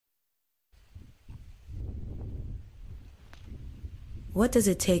What does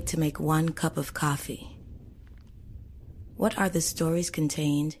it take to make one cup of coffee? What are the stories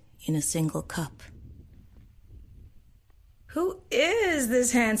contained in a single cup? Who is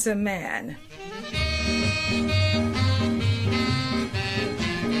this handsome man?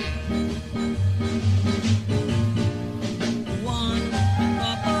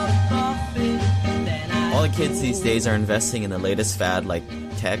 All the kids these days are investing in the latest fad like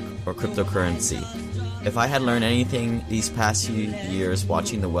tech or cryptocurrency. If I had learned anything these past few years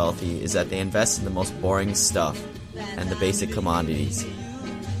watching the wealthy, is that they invest in the most boring stuff and the basic commodities.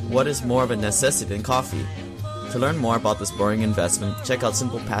 What is more of a necessity than coffee? To learn more about this boring investment, check out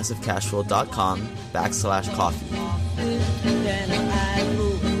simplepassivecashflow.com/coffee.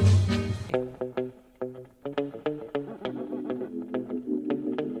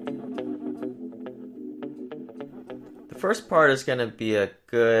 The first part is going to be a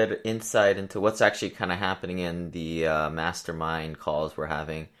good insight into what's actually kind of happening in the mastermind calls we're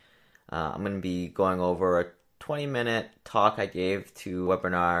having. I'm going to be going over a 20-minute talk I gave to a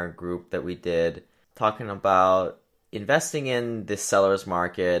webinar group that we did, talking about investing in the seller's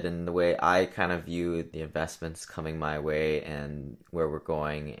market and the way I kind of view the investments coming my way and where we're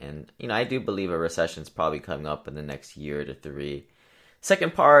going. And, I do believe a recession is probably coming up in the next year to 3.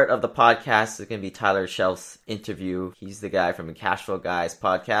 Second part of the podcast is going to be Tyler Shelf's interview. He's the guy from the Cashflow Guys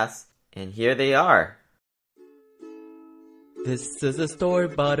podcast. And here they are. This is a story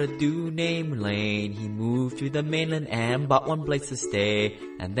about a dude named Lane. He moved to the mainland and bought one place to stay.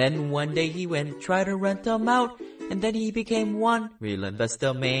 And then one day he went try to rent them out. And then he became one real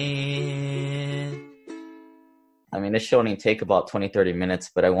investor man. This should only take about 20-30 minutes,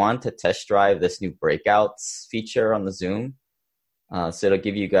 but I want to test drive this new breakouts feature on the Zoom. So it'll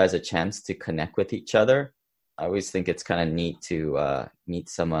give you guys a chance to connect with each other. I always think it's kind of neat to meet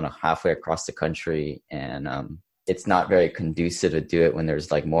someone halfway across the country, and it's not very conducive to do it when there's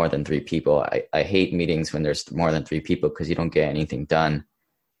like more than 3 people. I hate meetings when there's more than 3 people because you don't get anything done.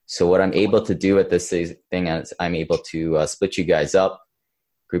 So what I'm able to do with this thing is I'm able to split you guys up,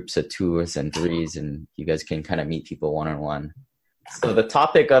 groups of 2s and 3s, and you guys can kind of meet people one-on-one. So the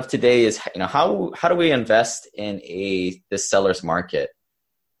topic of today is, how do we invest in this seller's market?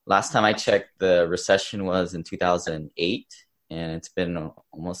 Last time I checked, the recession was in 2008, and it's been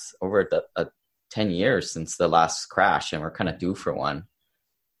almost over 10 years since the last crash, and we're kind of due for one.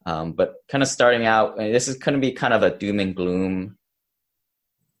 But kind of starting out, this is going to be kind of a doom and gloom,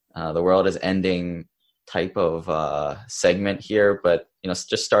 the world is ending type of segment here. But,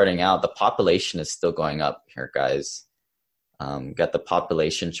 just starting out, the population is still going up here, guys. Got the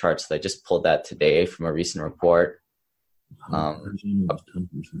population charts. I just pulled that today from a recent report. Yeah,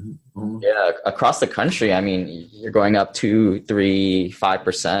 across the country, you're going up 2, 3,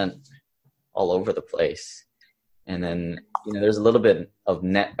 5% all over the place. And then, there's a little bit of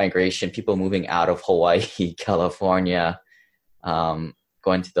net migration, people moving out of Hawaii, California, going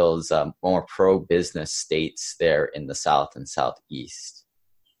to those more pro-business states there in the South and Southeast.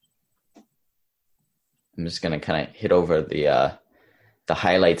 I'm just going to kind of hit over the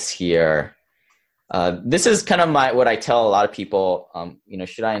highlights here. This is kind of what I tell a lot of people,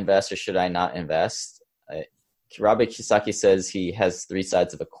 should I invest or should I not invest? Robert Kiyosaki says he has 3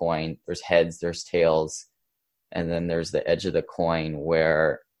 sides of a coin. There's heads, there's tails, and then there's the edge of the coin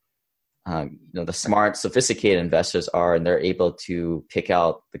where the smart, sophisticated investors are, and they're able to pick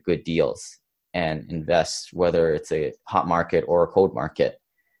out the good deals and invest, whether it's a hot market or a cold market.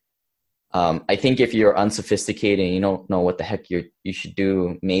 I think if you're unsophisticated and you don't know what the heck you should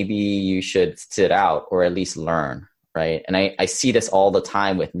do, maybe you should sit out or at least learn, right? And I see this all the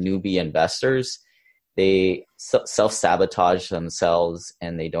time with newbie investors. They self-sabotage themselves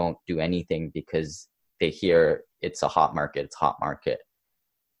and they don't do anything because they hear it's a hot market, it's a hot market.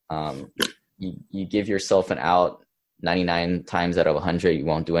 You give yourself an out 99 times out of 100, you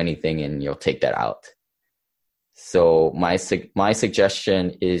won't do anything and you'll take that out. So my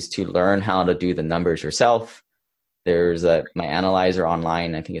suggestion is to learn how to do the numbers yourself. There's my analyzer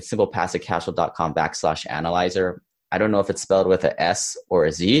online. I think it's simplepassivecashflow.com/analyzer. I don't know if it's spelled with a S or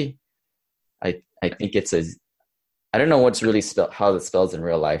a Z. I think it's I don't know what's really how it spells in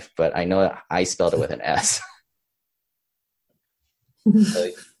real life, but I know I spelled it with an S.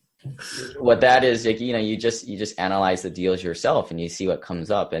 What that is, you just analyze the deals yourself and you see what comes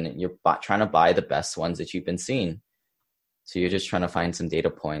up, and you're trying to buy the best ones that you've been seeing. So you're just trying to find some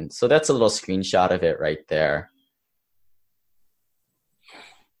data points. So that's a little screenshot of it right there.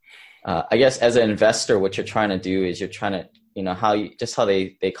 I guess as an investor, what you're trying to do is you're trying to, how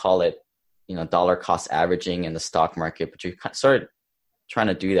they call it, dollar cost averaging in the stock market, but you're sort of trying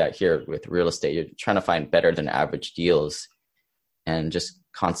to do that here with real estate. You're trying to find better than average deals. and just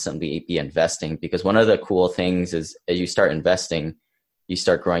constantly be investing. Because one of the cool things is as you start investing, you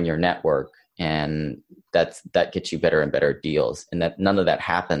start growing your network, and that gets you better and better deals. And that none of that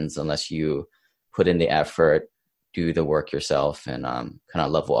happens unless you put in the effort, do the work yourself, and kind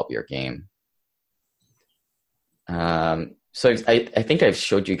of level up your game. So I think I've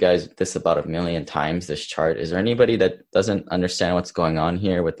showed you guys this about 1 million times, this chart. Is there anybody that doesn't understand what's going on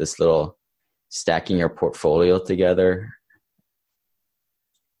here with this little stacking your portfolio together?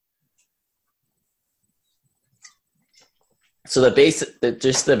 So the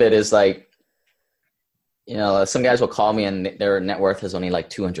gist of it is like, some guys will call me and their net worth is only like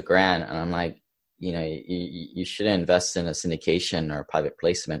 200 grand. And I'm like, you shouldn't invest in a syndication or private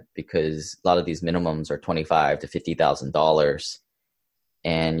placement, because a lot of these minimums are $25,000 to $50,000,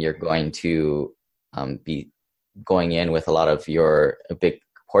 and you're going to be going in with a big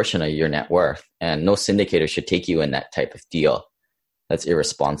portion of your net worth, and no syndicator should take you in that type of deal. That's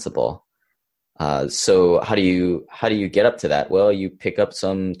irresponsible. So how do you get up to that? Well, you pick up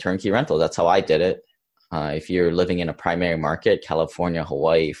some turnkey rental. That's how I did it. If you're living in a primary market, California,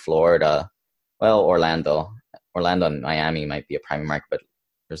 Hawaii, Florida, well, Orlando and Miami might be a primary market, but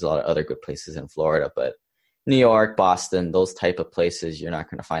there's a lot of other good places in Florida. But New York, Boston, those type of places, you're not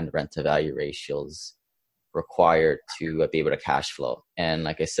going to find the rent to value ratios required to be able to cash flow. And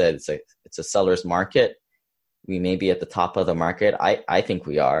like I said, it's a seller's market. We may be at the top of the market. I think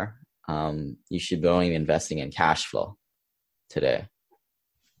we are. You should be only investing in cash flow today.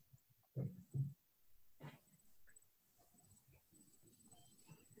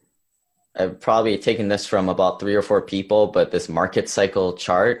 I've probably taken this from about 3 or 4 people, but this market cycle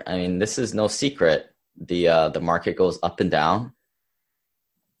chart, I mean, this is no secret. The market goes up and down.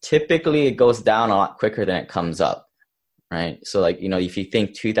 Typically, it goes down a lot quicker than it comes up, right? So like, if you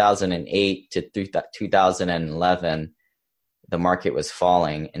think 2008 to 2011, the market was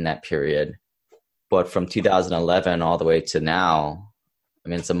falling in that period. But from 2011 all the way to now, I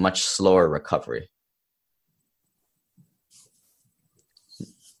mean, it's a much slower recovery.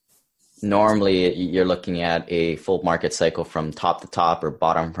 Normally, you're looking at a full market cycle from top to top or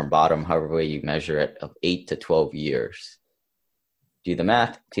bottom from bottom, however way you measure it, of 8 to 12 years. Do the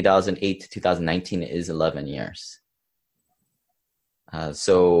math. 2008 to 2019 is 11 years.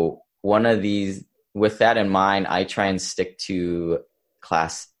 So one of these, with that in mind, I try and stick to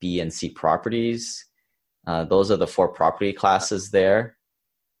Class B and C properties. Those are the 4 property classes there.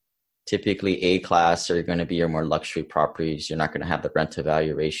 Typically, A class are going to be your more luxury properties. You're not going to have the rent to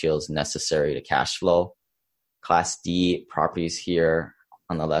value ratios necessary to cash flow. Class D properties here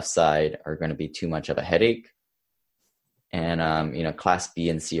on the left side are going to be too much of a headache. And, Class B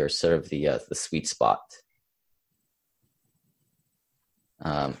and C are sort of the sweet spot.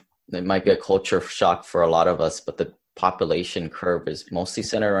 It might be a culture shock for a lot of us, but the population curve is mostly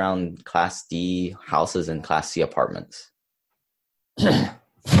centered around Class D houses and Class C apartments.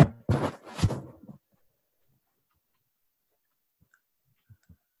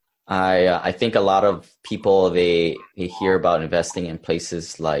 I think a lot of people, they hear about investing in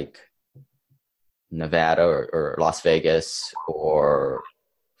places like Nevada or Las Vegas or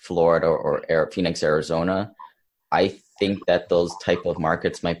Florida or Phoenix, Arizona. I think that those type of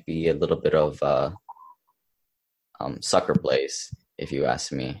markets might be a little bit of sucker plays, if you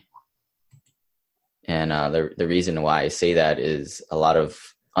ask me. And the reason why I say that is a lot of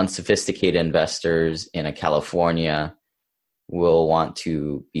unsophisticated investors in California will want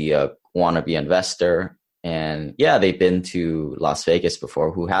to be an investor. And yeah, they've been to Las Vegas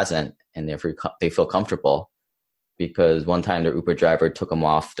before. Who hasn't? And they feel comfortable because one time their Uber driver took them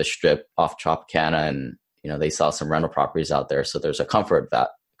off the strip, off Tropicana, and they saw some rental properties out there. So there's a comfort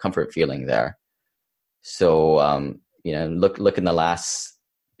feeling there. So look in the last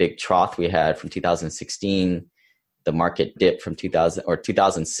big trough we had from 2016, the market dipped from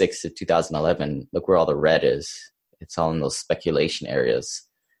 2006 to 2011. Look where all the red is. It's all in those speculation areas.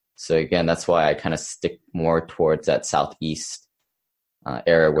 So again, that's why I kind of stick more towards that Southeast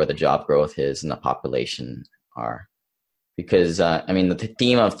area where the job growth is and the population are. Because, the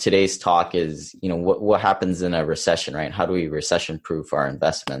theme of today's talk is, what happens in a recession, right? How do we recession-proof our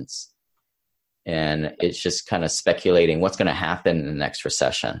investments? And it's just kind of speculating what's going to happen in the next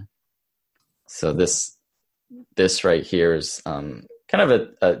recession. So this right here is kind of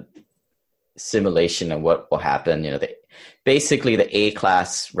a simulation of what will happen. Basically the A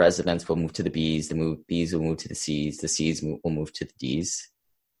class residents will move to the Bs, the Bs will move to the Cs will move to the Ds.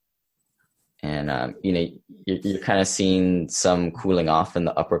 And, you're kind of seeing some cooling off in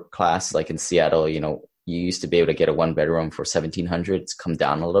the upper class, like in Seattle. You used to be able to get a 1-bedroom for $1,700. It's come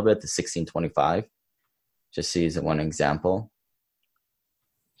down a little bit to $1,625, just to use one example.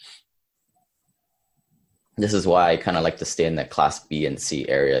 This is why I kind of like to stay in the class B and C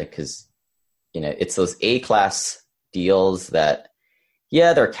area, because, it's those A-class deals that,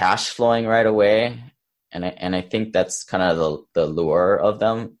 yeah, they're cash flowing right away. And I think that's kind of the lure of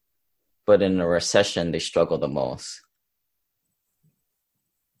them. But in a recession, they struggle the most.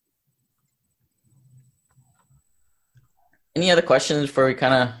 Any other questions before we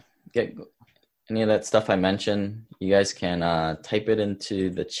kind of get any of that stuff I mentioned? You guys can type it into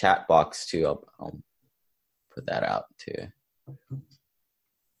the chat box too. I'll put that out too.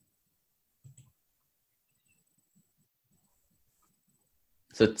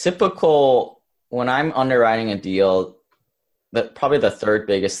 So typical, when I'm underwriting a deal, probably the third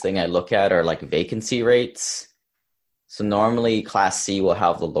biggest thing I look at are like vacancy rates. So normally Class C will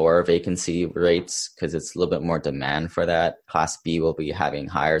have the lower vacancy rates because it's a little bit more demand for that. Class B will be having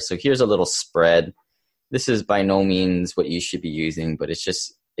higher. So here's a little spread. This is by no means what you should be using, but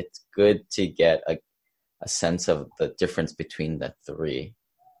it's good to get a sense of the difference between the three.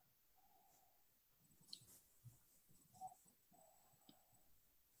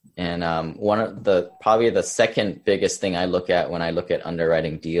 And probably the second biggest thing I look at when I look at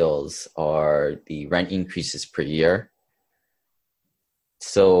underwriting deals are the rent increases per year.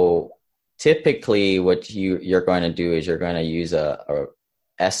 So typically what you're going to do is you're going to use a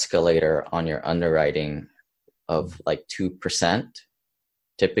escalator on your underwriting of like 2%,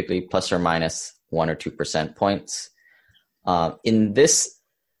 typically plus or minus 1 or 2% points. In this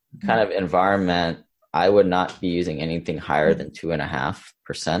kind of environment, I would not be using anything higher than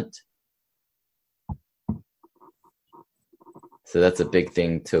 2.5%. So that's a big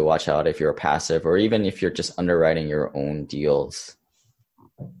thing to watch out if you're a passive, or even if you're just underwriting your own deals.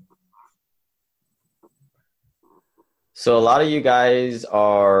 So a lot of you guys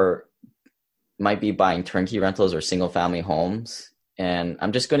might be buying turnkey rentals or single family homes. And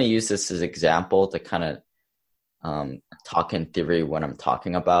I'm just going to use this as an example to kind of talk in theory what I'm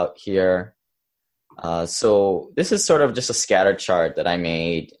talking about here. So this is sort of just a scatter chart that I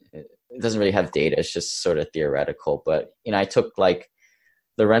made. It doesn't really have data. It's just sort of theoretical. But, I took like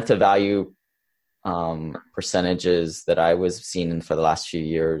the rent to value percentages that I was seeing for the last few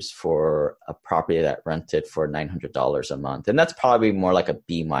years for a property that rented for $900 a month. And that's probably more like a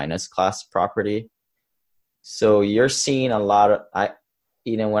B- class property. So you're seeing a lot of,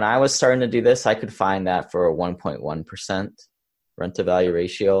 when I was starting to do this, I could find that for a 1.1% rent to value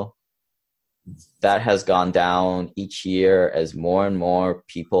ratio. That has gone down each year as more and more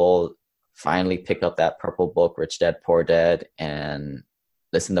people finally pick up that purple book, Rich Dad, Poor Dad, and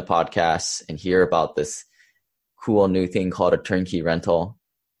listen to podcasts and hear about this cool new thing called a turnkey rental,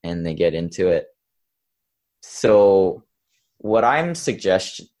 and they get into it. So what I'm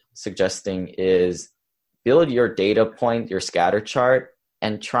suggesting is build your data point, your scatter chart,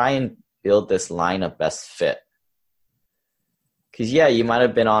 and try and build this line of best fit. Because, yeah, you might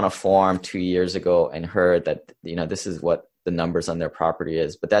have been on a forum 2 years ago and heard that, this is what the numbers on their property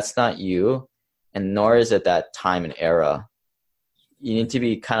is, but that's not you, and nor is it that time and era. You need to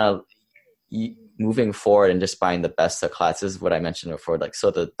be kind of moving forward and just buying the best of class. This is what I mentioned before, like,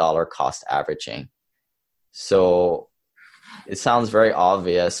 so the dollar cost averaging. So it sounds very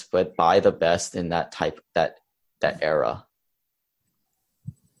obvious, but buy the best in that era.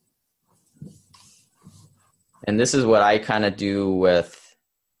 And this is what I kind of do with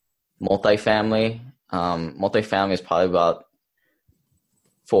multifamily. Multifamily is probably about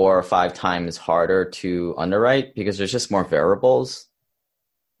 4 or 5 times harder to underwrite because there's just more variables,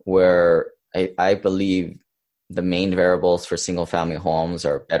 where I believe the main variables for single family homes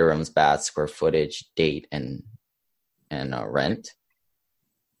are bedrooms, baths, square footage, date, and rent.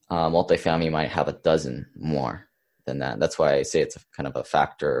 Multifamily might have a dozen more than that. That's why I say it's kind of a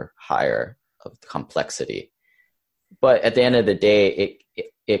factor higher of complexity. But at the end of the day,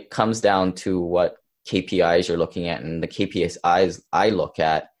 it comes down to what KPIs you're looking at, and the KPIs I look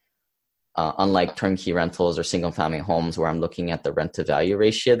at, unlike turnkey rentals or single family homes where I'm looking at the rent to value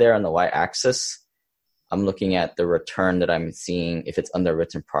ratio there on the y-axis, I'm looking at the return that I'm seeing if it's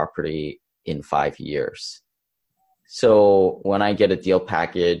underwritten property in 5 years. So when I get a deal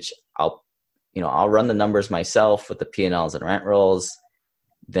package, I'll run the numbers myself with the P&Ls and rent rolls.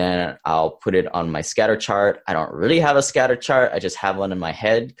 Then I'll put it on my scatter chart. I don't really have a scatter chart. I just have one in my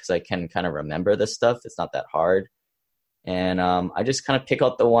head because I can kind of remember this stuff. It's not that hard. And I just kind of pick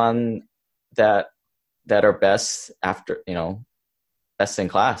out the one that are best after, best in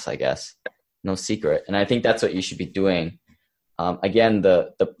class, I guess. No secret. And I think that's what you should be doing. Again,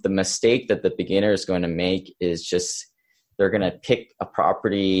 the mistake that the beginner is going to make is just they're going to pick a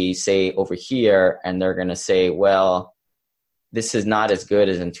property, say over here, and they're going to say, well, this is not as good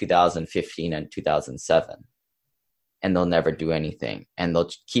as in 2015 and 2007. And they'll never do anything. And they'll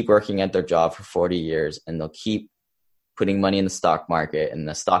keep working at their job for 40 years, and they'll keep putting money in the stock market, and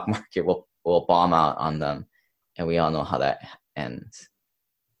the stock market will bomb out on them. And we all know how that ends.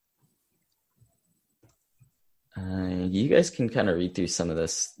 You guys can kind of read through some of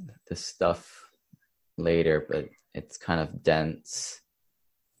this stuff later, but it's kind of dense.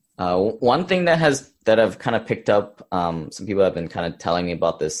 One thing that I've kind of picked up, some people have been kind of telling me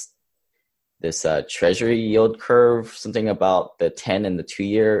about this treasury yield curve, something about the 10 and the 2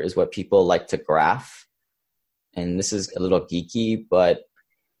 year is what people like to graph. And this is a little geeky, but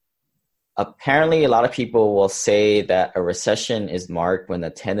apparently a lot of people will say that a recession is marked when the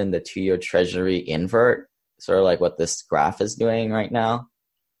 10 and the 2 year treasury invert, sort of like what this graph is doing right now.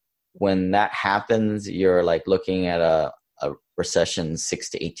 When that happens, you're like looking at a recession 6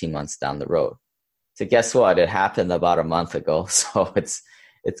 to 18 months down the road. So guess what? It happened about a month ago. So it's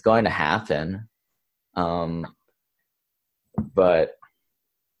going to happen. But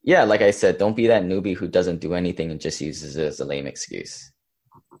yeah, like I said, don't be that newbie who doesn't do anything and just uses it as a lame excuse.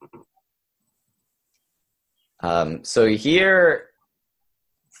 So here,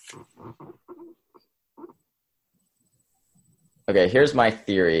 okay, here's my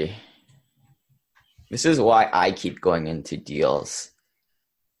theory. This is why I keep going into deals.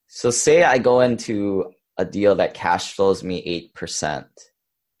 So say I go into a deal that cash flows me 8%.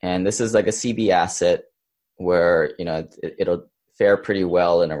 And this is like a CB asset where, you know, it'll fare pretty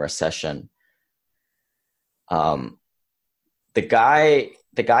well in a recession. The guy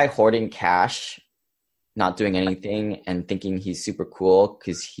hoarding cash, not doing anything and thinking he's super cool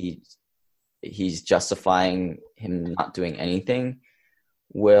because he's justifying him not doing anything,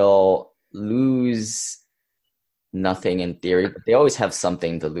 will lose nothing in theory, but they always have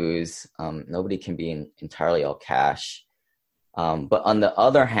something to lose. Nobody can be entirely all cash. But on the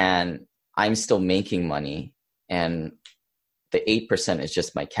other hand, I'm still making money, and the 8% is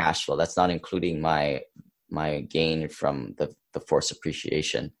just my cash flow. That's not including my gain from the forced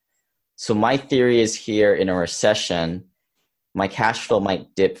appreciation. So my theory is here in a recession, my cash flow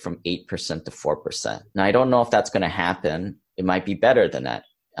might dip from 8% to 4%. Now, I don't know if that's going to happen. It might be better than that.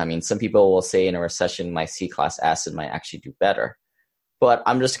 I mean, some people will say in a recession, my C-class asset might actually do better. But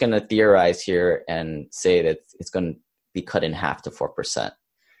I'm just going to theorize here and say that it's going to be cut in half to 4%.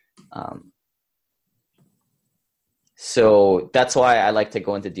 So that's why I like to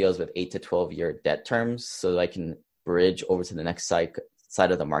go into deals with 8 to 12 year debt terms so that I can bridge over to the next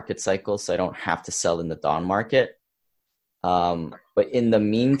side of the market cycle, so I don't have to sell in the down market. But in the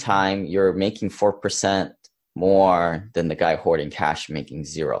meantime, you're making 4% more than the guy hoarding cash making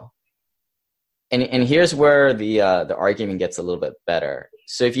 0. And here's where the argument gets a little bit better.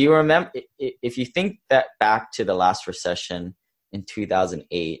 So if you remember, if you think that back to the last recession in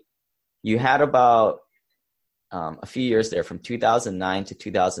 2008, you had about a few years there from 2009 to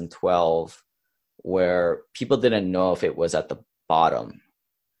 2012 where people didn't know if it was at the bottom,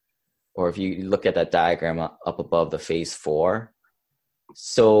 or if you look at that diagram up above the phase 4.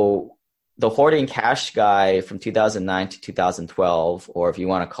 So the hoarding cash guy from 2009 to 2012, or if you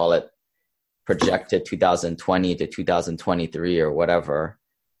want to call it projected 2020 to 2023 or whatever,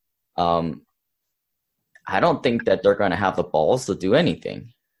 I don't think that they're going to have the balls to do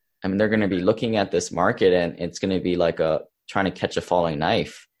anything. I mean, they're going to be looking at this market and it's going to be like trying to catch a falling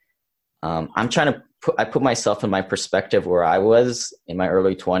knife. I put myself in my perspective where I was in my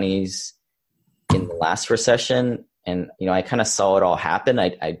early 20s in the last recession. And, you know, I kind of saw it all happen.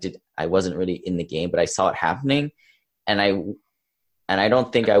 I wasn't really in the game, but I saw it happening. And I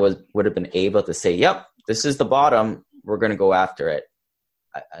don't think I would have been able to say, yep, this is the bottom. We're going to go after it.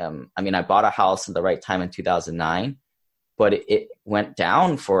 I mean, I bought a house at the right time in 2009, but it went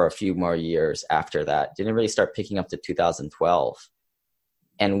down for a few more years after that. Didn't really start picking up to 2012.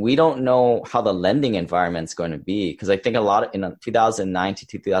 And we don't know how the lending environment's going to be, because I think in 2009 to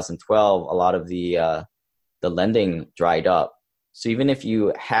 2012, a lot of the lending dried up. So even if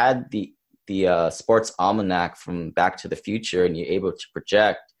you had the sports almanac from Back to the Future and you're able to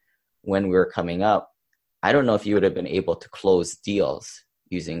project when we were coming up, I don't know if you would have been able to close deals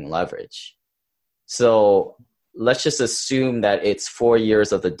using leverage. So let's just assume that it's 4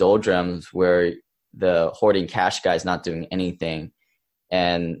 years of the doldrums where the hoarding cash guy is not doing anything.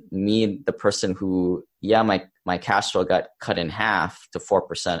 And me, the person who, my cash flow got cut in half to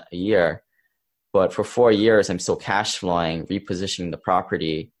 4% a year. But for 4 years, I'm still cash flowing, repositioning the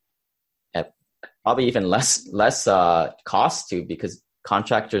property at probably even less cost to, because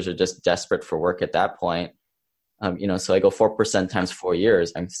contractors are just desperate for work at that point. So I go 4% times 4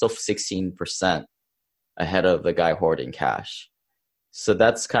 years. I'm still 16% ahead of the guy hoarding cash. So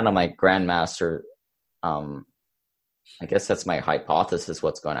that's kind of my grandmaster. I guess that's my hypothesis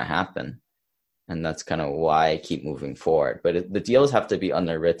what's going to happen. And that's kind of why I keep moving forward. But the deals have to be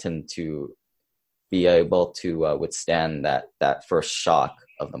underwritten to be able to withstand that first shock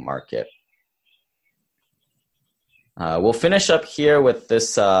of the market. We'll finish up here with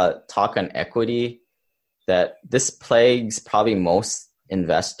this talk on equity, that this plagues probably most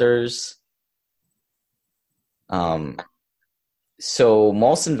investors. So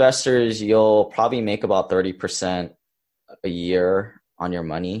most investors, you'll probably make about 30% a year on your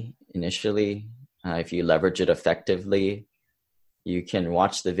money initially. If you leverage it effectively, you can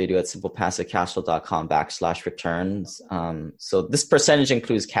watch the video at simplepassivecashflow.com/returns. So this percentage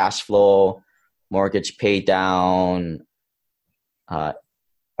includes cash flow, mortgage pay down,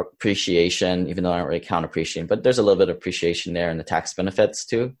 appreciation, even though I don't really count appreciation, but there's a little bit of appreciation there and the tax benefits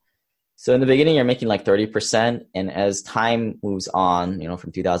too. So in the beginning, you're making like 30%. And as time moves on,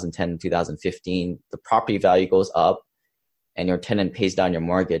 from 2010 to 2015, the property value goes up and your tenant pays down your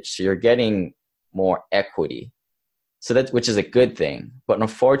mortgage. So you're getting more equity. So which is a good thing. But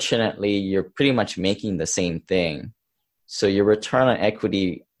unfortunately, you're pretty much making the same thing. So your return on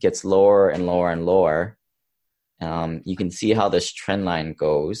equity gets lower and lower and lower. You can see how this trend line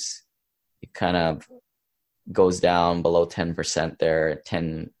goes. It kind of goes down below 10% there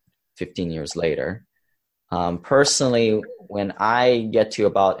 10, 15 years later. Personally, when I get to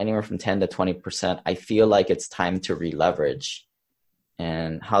about anywhere from 10 to 20%, I feel like it's time to re-leverage.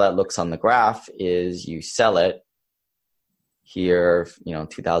 And how that looks on the graph is you sell it. Here,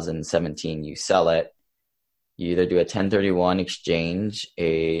 2017, you sell it. You either do a 1031 exchange,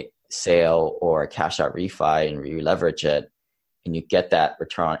 a sale, or a cash out refi and re-leverage it, and you get that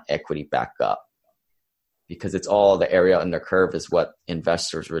return on equity back up. Because it's all the area under curve is what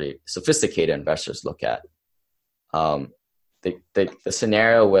investors, really sophisticated investors, look at. The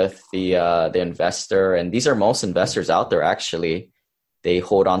scenario with the investor, and these are most investors out there actually, they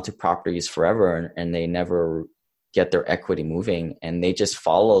hold on to properties forever and they never get their equity moving, and they just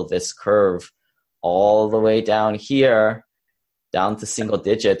follow this curve all the way down here, down to single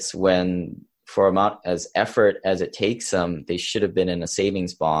digits, when for amount as effort as it takes them, they should have been in a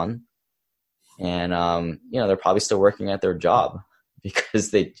savings bond. And, they're probably still working at their job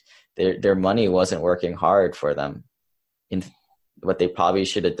because their money wasn't working hard for them. What they probably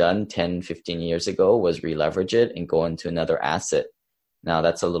should have done 10, 15 years ago was re-leverage it and go into another asset. Now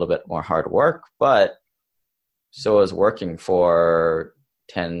that's a little bit more hard work, but so is working for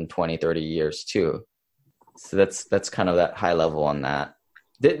 10, 20, 30 years too. So that's kind of that high level on that.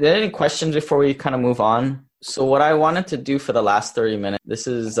 Did any questions before we kind of move on? So what I wanted to do for the last 30 minutes, this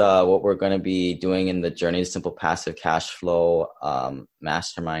is what we're going to be doing in the Journey to Simple Passive Cash Flow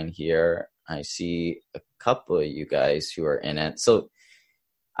mastermind here. I see a couple of you guys who are in it. So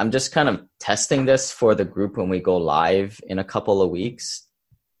I'm just kind of testing this for the group when we go live in a couple of weeks.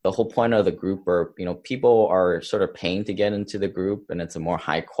 The whole point of the group are, people are sort of paying to get into the group, and it's a more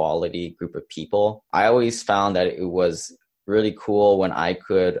high quality group of people. I always found that it was really cool when I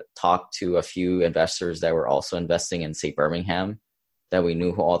could talk to a few investors that were also investing in, say, Birmingham, that we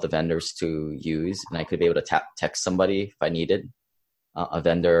knew who all the vendors to use, and I could be able to text somebody if I needed a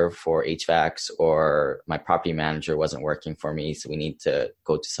vendor for HVACs, or my property manager wasn't working for me, so we need to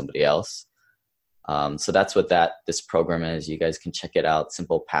go to somebody else. So that's what this program is. You guys can check it out,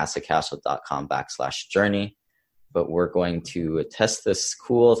 simplepassivecashflow.com/journey. But we're going to test this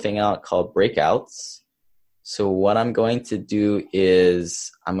cool thing out called breakouts. So what I'm going to do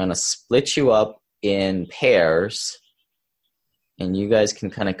is I'm going to split you up in pairs, and you guys can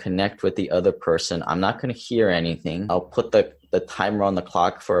kind of connect with the other person. I'm not going to hear anything. I'll put the timer on the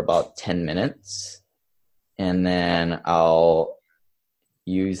clock for about 10 minutes, and then I'll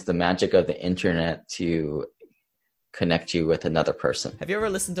use the magic of the internet to connect you with another person. Have you ever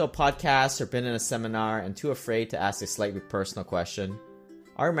listened to a podcast or been in a seminar and too afraid to ask a slightly personal question?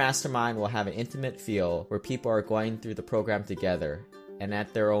 Our mastermind will have an intimate feel where people are going through the program together and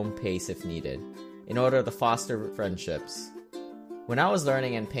at their own pace if needed, in order to foster friendships. When I was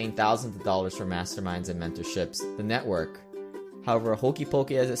learning and paying thousands of dollars for masterminds and mentorships, the network, however hokey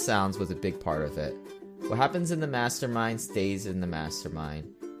pokey as it sounds, was a big part of it. What happens in the mastermind stays in the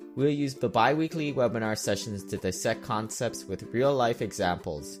mastermind. We'll use the bi-weekly webinar sessions to dissect concepts with real-life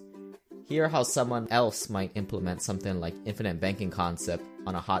examples. Hear how someone else might implement something like infinite banking concept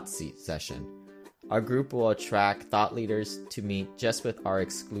on a hot seat session. Our group will attract thought leaders to meet just with our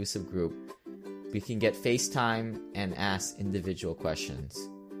exclusive group. We can get FaceTime and ask individual questions.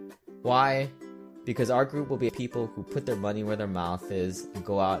 Why? because our group will be people who put their money where their mouth is and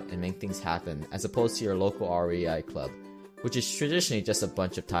go out and make things happen, as opposed to your local REI club, which is traditionally just a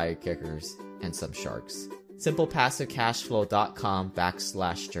bunch of tire kickers and some sharks.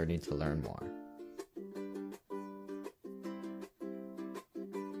 SimplePassiveCashflow.com/journey to learn more.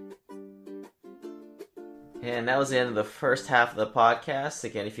 And that was the end of the first half of the podcast.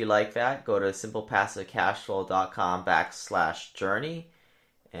 Again, if you like that, go to SimplePassiveCashflow.com/journey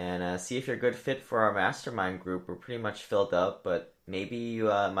and see if you're a good fit for our mastermind group. We're pretty much filled up, but maybe you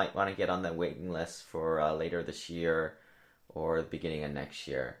might want to get on the waiting list for later this year or the beginning of next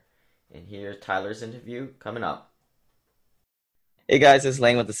year. And here's Tyler's interview coming up. Hey guys, it's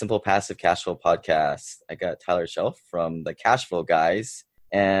Lang with the Simple Passive Cashflow podcast. I got Tyler Shelf from the Cashflow guys.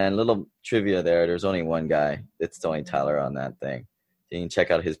 And a little trivia there's only one guy. It's only Tyler on that thing. So you can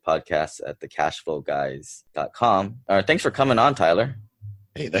check out his podcast at thecashflowguys.com. Thanks for coming on, Tyler.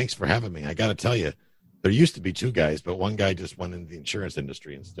 Hey, thanks for having me. I got to tell you, there used to be two guys, but one guy just went into the insurance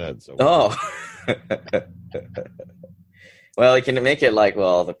industry instead. So. Oh. Well, you can make it like,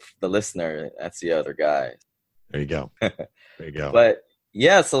 well, the listener, that's the other guy. There you go. There you go. But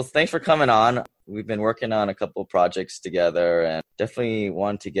yeah, so thanks for coming on. We've been working on a couple of projects together and definitely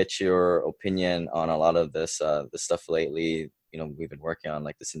want to get your opinion on a lot of this stuff lately. You know, we've been working on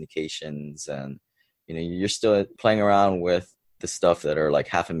like the syndications and, you know, you're still playing around with the stuff that are like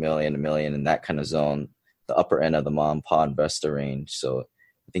 $500,000, $1 million in that kind of zone, the upper end of the mom and pop investor range. So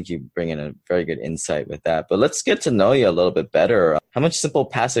I think you bring in a very good insight with that. But let's get to know you a little bit better. How much simple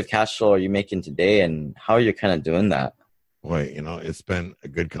passive cash flow are you making today and how are you kind of doing that? Boy, you know, it's been a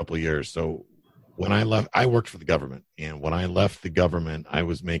good couple of years. So when I left, I worked for the government. And when I left the government, I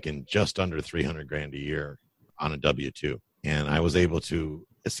was making just under $300,000 a year on a W-2. And I was able to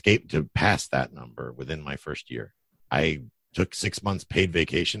escape to pass that number within my first year. I took 6 months paid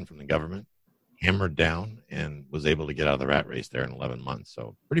vacation from the government, hammered down, and was able to get out of the rat race there in 11 months.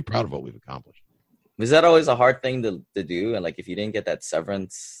 So pretty proud of what we've accomplished. Was that always a hard thing to do? And like, if you didn't get that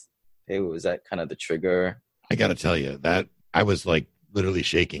severance pay, was that kind of the trigger? I got to tell you that I was like literally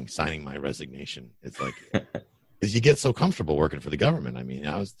shaking, signing my resignation. It's like, because you get so comfortable working for the government. I mean,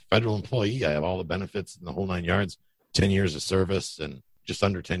 I was a federal employee. I have all the benefits in the whole 9 yards, 10 years of service and just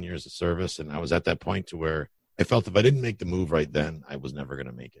under 10 years of service. And I was at that point to where I felt if I didn't make the move right then, I was never going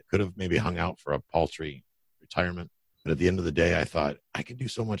to make it. Could have maybe hung out for a paltry retirement. But at the end of the day, I thought I could do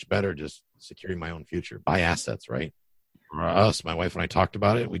so much better just securing my own future, buy assets, right? For us, my wife and I talked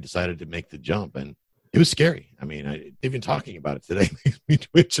about it. We decided to make the jump and it was scary. I mean, even talking about it today makes me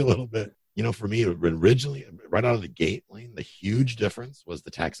twitch a little bit. You know, for me, originally, right out of the gate, Lane, the huge difference was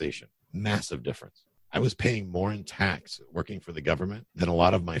the taxation. Massive difference. I was paying more in tax working for the government than a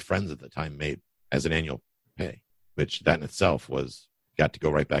lot of my friends at the time made as an annual pay, which that in itself got to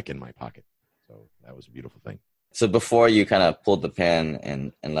go right back in my pocket. So that was a beautiful thing. So before you kind of pulled the pin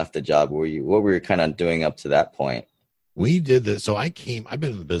and left the job, what were you kind of doing up to that point? We did this. So I've been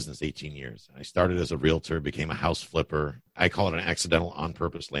in the business 18 years. I started as a realtor, became a house flipper. I call it an accidental on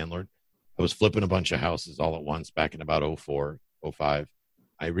purpose landlord. I was flipping a bunch of houses all at once back in about 04, 05.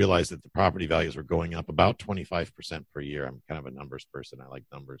 I realized that the property values were going up about 25% per year. I'm kind of a numbers person. I like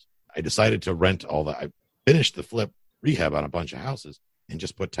numbers. I decided to rent I finished the flip rehab on a bunch of houses and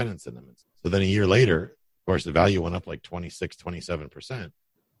just put tenants in them. So then a year later, of course, the value went up like 26, 27%.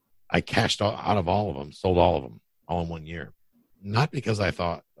 I cashed out of all of them, sold all of them, all in 1 year. Not because I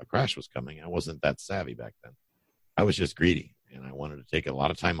thought a crash was coming. I wasn't that savvy back then. I was just greedy and I wanted to take a lot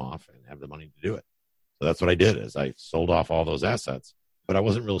of time off and have the money to do it. So that's what I did is I sold off all those assets, but I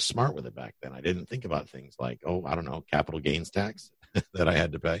wasn't real smart with it back then. I didn't think about things like, capital gains tax that I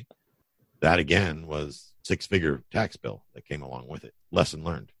had to pay. That again was six-figure tax bill that came along with it. Lesson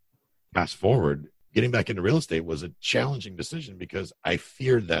learned. Fast forward, getting back into real estate was a challenging decision because I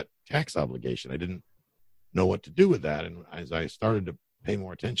feared that tax obligation. I didn't know what to do with that. And as I started to pay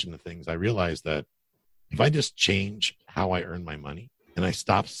more attention to things, I realized that if I just change how I earn my money and I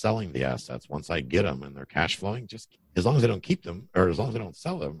stop selling the assets once I get them and they're cash flowing, just as long as I don't keep them or as long as I don't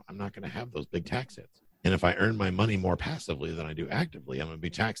sell them, I'm not going to have those big tax hits. And if I earn my money more passively than I do actively, I'm going to be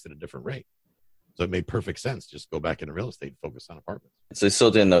taxed at a different rate. So it made perfect sense. Just go back into real estate and focus on apartments. So you're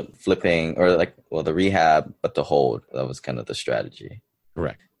still doing the flipping or the rehab, but the hold. That was kind of the strategy.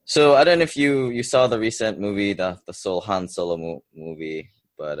 Correct. So I don't know if you saw the recent movie, the Han Solo movie,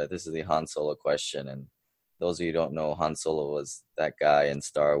 but this is the Han Solo question. And those of you who don't know, Han Solo was that guy in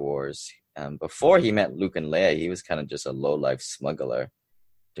Star Wars. Before he met Luke and Leia, he was kind of just a low-life smuggler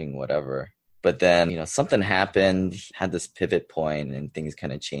doing whatever. But then, something happened, had this pivot point and things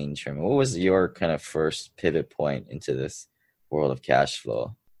kind of changed for him. What was your kind of first pivot point into this world of cash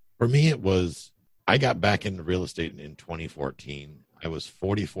flow? For me, it was, I got back into real estate in 2014. I was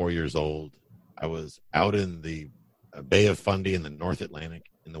 44 years old. I was out in the Bay of Fundy in the North Atlantic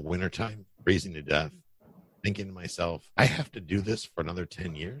in the wintertime, freezing to death, thinking to myself, I have to do this for another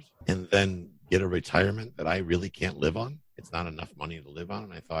 10 years and then get a retirement that I really can't live on. It's not enough money to live on.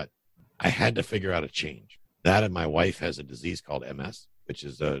 And I thought I had to figure out a change. That, and my wife has a disease called MS, which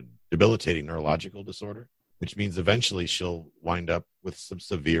is a debilitating neurological disorder, which means eventually she'll wind up with some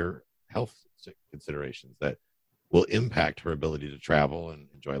severe health considerations that will impact her ability to travel and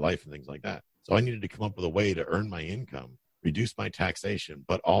enjoy life and things like that. So I needed to come up with a way to earn my income, reduce my taxation,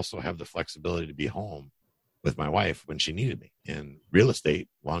 but also have the flexibility to be home with my wife when she needed me. And real estate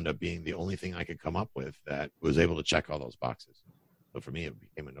wound up being the only thing I could come up with that was able to check all those boxes. So for me, it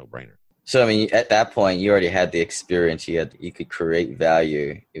became a no-brainer. So, I mean, at that point, you already had the experience. You could create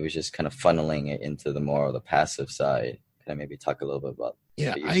value. It was just kind of funneling it into the more of the passive side. Can I maybe talk a little bit about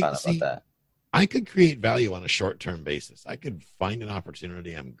about that? I could create value on a short-term basis. I could find an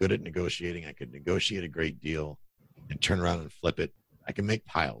opportunity. I'm good at negotiating. I could negotiate a great deal and turn around and flip it. I can make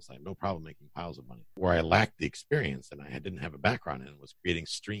piles. I have no problem making piles of money. Where I lacked the experience and I didn't have a background in was creating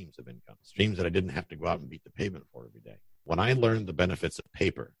streams of income, streams that I didn't have to go out and beat the pavement for every day. When I learned the benefits of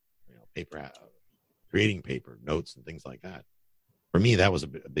paper, creating paper, notes, and things like that, for me, that was a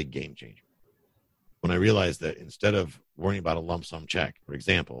big game changer. When I realized that instead of worrying about a lump sum check, for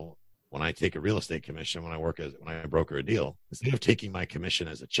example, when I take a real estate commission, when I broker a deal, instead of taking my commission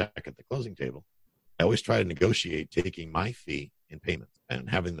as a check at the closing table, I always try to negotiate taking my fee in payments and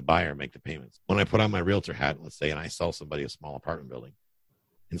having the buyer make the payments. When I put on my realtor hat, let's say, and I sell somebody a small apartment building,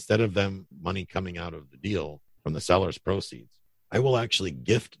 instead of them money coming out of the deal from the seller's proceeds, I will actually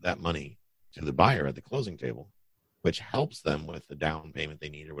gift that money to the buyer at the closing table, which helps them with the down payment they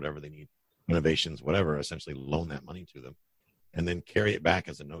need or whatever they need, renovations, whatever, essentially loan that money to them and then carry it back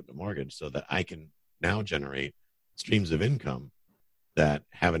as a note to mortgage so that I can now generate streams of income that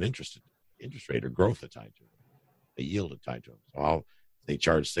have an interest rate or growth tied to them, a yield tied to them. So they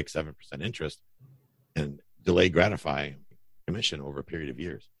charge 6-7% interest and delay gratify commission over a period of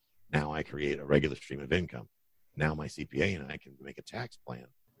years. Now I create a regular stream of income. Now my CPA and I can make a tax plan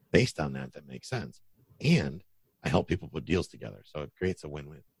based on that makes sense. And I help people put deals together. So it creates a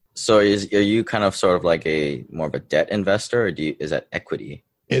win-win. So are you kind of sort of like a more of a debt investor, or is that equity?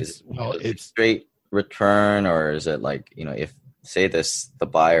 It's straight return, or is it like, if say the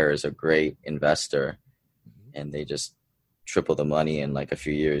buyer is a great investor and they just triple the money in like a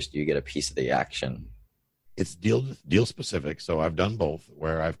few years, do you get a piece of the action? It's deal specific. So I've done both,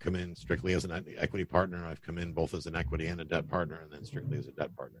 where I've come in strictly as an equity partner. I've come in both as an equity and a debt partner, and then strictly as a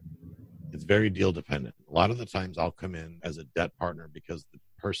debt partner. It's very deal dependent. A lot of the times I'll come in as a debt partner because the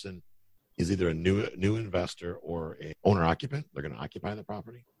person is either a new investor or a owner occupant. They're going to occupy the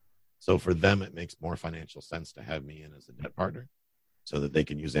property. So for them, it makes more financial sense to have me in as a debt partner so that they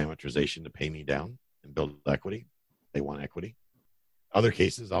can use amortization to pay me down and build equity. They want equity. Other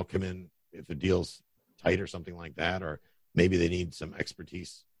cases, I'll come in if the deal's tight or something like that, or maybe they need some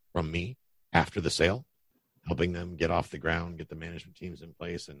expertise from me after the sale, helping them get off the ground, get the management teams in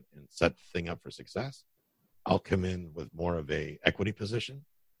place and set the thing up for success. I'll come in with more of a equity position.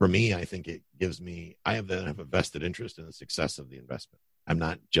 For me, I think it gives me, I have a vested interest in the success of the investment. I'm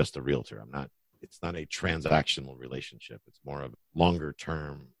not just a realtor. It's not a transactional relationship. It's more of a longer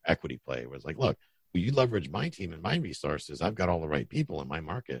term equity play where it's like, look, will you leverage my team and my resources? I've got all the right people in my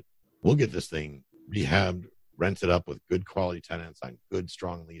market. We'll get this thing rehabbed, rented up with good quality tenants on good,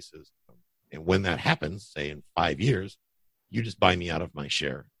 strong leases. And when that happens, say in 5 years, you just buy me out of my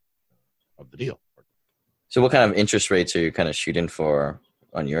share of the deal. So what kind of interest rates are you kind of shooting for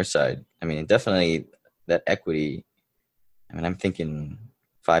on your side? I mean, definitely that equity, I'm thinking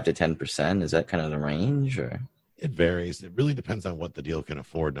 5 to 10%. Is that kind of the range, or? It varies. It really depends on what the deal can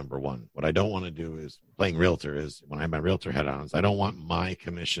afford, number one. What I don't want to do is, playing realtor is, when I have my realtor hat on, I don't want my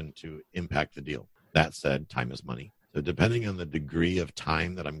commission to impact the deal. That said, time is money. So depending on the degree of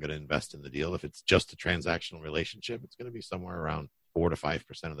time that I'm going to invest in the deal, if it's just a transactional relationship, it's going to be somewhere around 4 to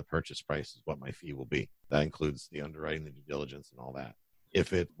 5% of the purchase price is what my fee will be. That includes the underwriting, the due diligence, and all that.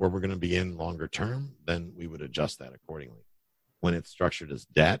 If we're going to be in longer term, then we would adjust that accordingly. When it's structured as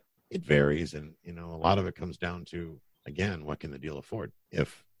debt, it varies. And, a lot of it comes down to, again, what can the deal afford?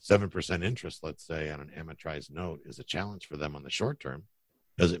 If 7% interest, let's say, on an amortized note is a challenge for them on the short term,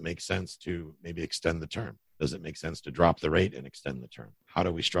 does it make sense to maybe extend the term? Does it make sense to drop the rate and extend the term? How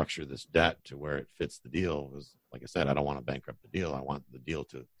do we structure this debt to where it fits the deal? Because, like I said, I don't want to bankrupt the deal. I want the deal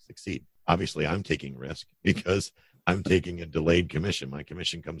to succeed. Obviously, I'm taking risk because I'm taking a delayed commission. My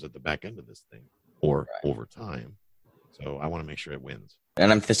commission comes at the back end of this thing or over time. So I want to make sure it wins.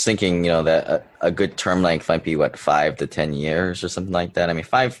 And I'm just thinking, that a good term length might be what, 5 to 10 years or something like that. I mean,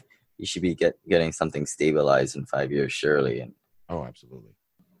 five, you should be getting something stabilized in 5 years, surely. And Oh, absolutely.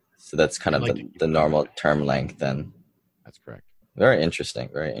 so that's kind of the normal term length then. That's correct. Very interesting.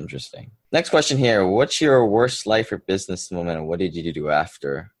 Very interesting. Next question here. What's your worst life or business moment, and what did you do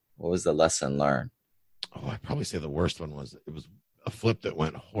after? What was the lesson learned? Oh, I'd probably say the worst one was, it was a flip that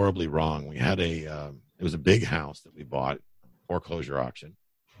went horribly wrong. We had it was a big house that we bought, foreclosure auction.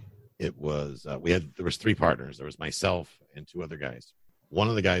 It was, there was 3 partners. There was myself and 2 other guys. One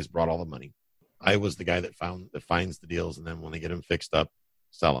of the guys brought all the money. I was the guy that finds the deals, and then when they get them fixed up,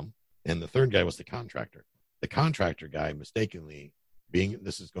 sell them. And the third guy was the contractor. The contractor guy mistakenly,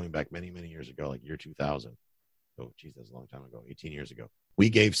 this is going back many, many years ago, like year 2000. Oh, geez, that's a long time ago, 18 years ago. We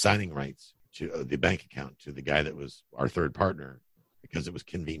gave signing rights to the bank account to the guy that was our third partner because it was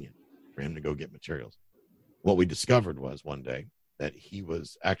convenient for him to go get materials. What we discovered was one day that he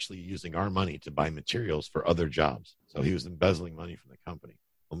was actually using our money to buy materials for other jobs. So he was embezzling money from the company.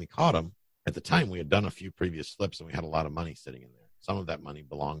 When we caught him, at the time we had done a few previous flips and we had a lot of money sitting in there. Some of that money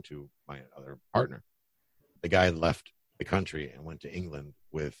belonged to my other partner. The guy left the country and went to England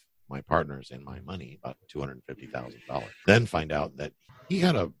with my partners and my money, about $250,000. Then find out that he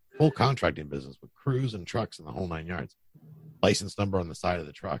had a full contracting business with crews and trucks and the whole 9 yards. License number on the side of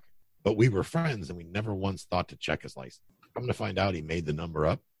the truck. But we were friends and we never once thought to check his license. Come to find out, he made the number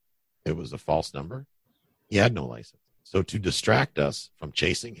up. It was a false number. He had no license. So to distract us from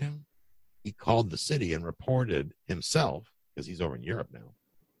chasing him, he called the city and reported himself, because he's over in Europe now,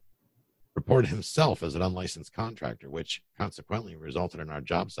 reported himself as an unlicensed contractor, which consequently resulted in our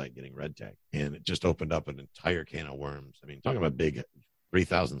job site getting red tagged. And it just opened up an entire can of worms. I mean, talking about a big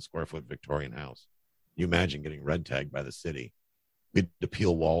 3,000 square foot Victorian house. You imagine getting red tagged by the city. We had to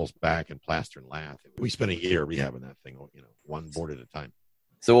peel walls back and plaster and lath. We spent a year rehabbing that thing, one board at a time.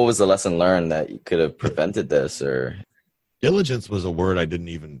 So what was the lesson learned that you could have prevented this? Or diligence was a word I didn't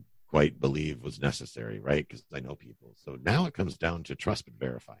even quite believe was necessary, right? Because I know people. So now it comes down to trust but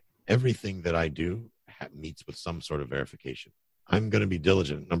verify. Everything that I do meets with some sort of verification. I'm going to be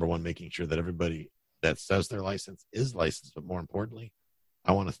diligent, number one, making sure that everybody that says they're licensed is licensed, but more importantly,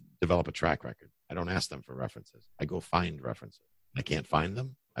 I want to develop a track record. I don't ask them for references. I go find references. I can't find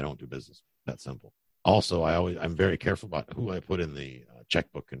them. I don't do business. That simple. Also, I'm very careful about who I put in the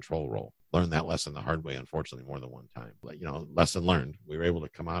checkbook control role. Learned that lesson the hard way, unfortunately, more than one time. But, lesson learned. We were able to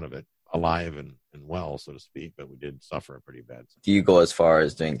come out of it alive and well, so to speak, but we did suffer a pretty bad. Do you go as far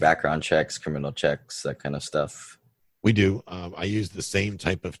as doing background checks, criminal checks, that kind of stuff? We do. I use the same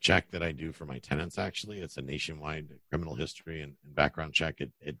type of check that I do for my tenants, actually. It's a nationwide criminal history and background check.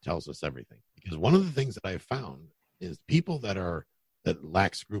 It tells us everything. Because one of the things that I've found is people that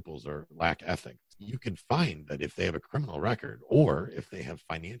lack scruples or lack ethics, you can find that if they have a criminal record or if they have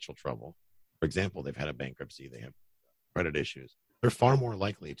financial trouble, for example, they've had a bankruptcy, they have credit issues, they're far more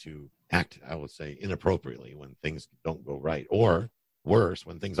likely to act, I would say, inappropriately when things don't go right, or worse,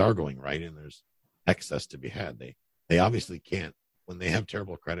 when things are going right and there's excess to be had. They obviously can't. When they have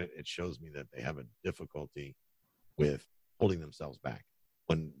terrible credit, it shows me that they have a difficulty with holding themselves back.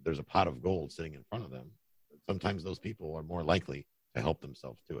 When there's a pot of gold sitting in front of them, sometimes those people are more likely to help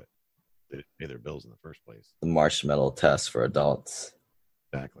themselves to it. They pay their bills in the first place. The marshmallow test for adults.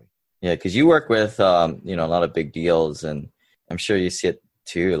 Exactly. Yeah, because you work with a lot of big deals, and I'm sure you see it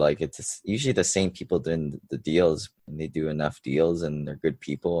too. Like, it's usually the same people doing the deals, and they do enough deals, and they're good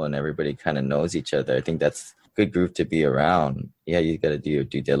people, and everybody kind of knows each other. I think that's a good group to be around. Yeah, you got to do your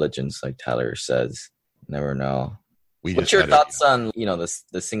due diligence, like Tyler says. Never know. What's your thoughts on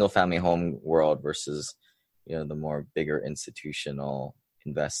the single family home world versus the more bigger institutional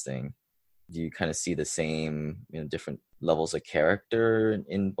investing? Do you kind of see the same, different levels of character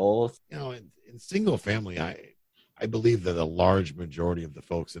in both? In single family, I believe that a large majority of the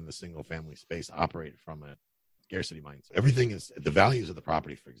folks in the single family space operate from a scarcity mindset. Everything is the values of the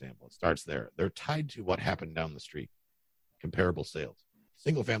property, for example. It starts there. They're tied to what happened down the street, comparable sales.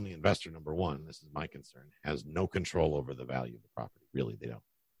 Single family investor, number one, this is my concern, has no control over the value of the property. Really, they don't.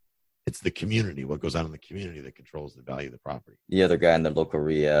 It's the community, what goes on in the community, that controls the value of the property. The other guy in the local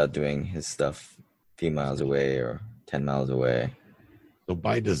RIA doing his stuff a few miles away or 10 miles away. So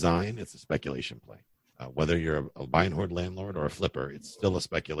by design, it's a speculation play. Whether you're a buy and hoard landlord or a flipper, it's still a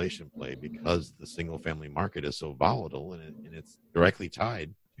speculation play because the single family market is so volatile and it's directly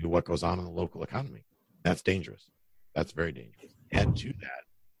tied to what goes on in the local economy. That's dangerous. That's very dangerous. Add to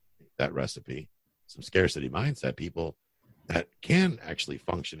that recipe some scarcity mindset, people that can actually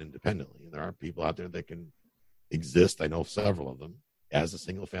function independently. And there are people out there that can exist, I know several of them, as a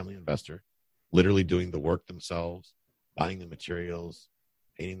single family investor, literally doing the work themselves, buying the materials,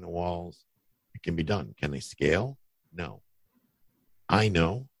 painting the walls. It can be done. Can they scale? No. I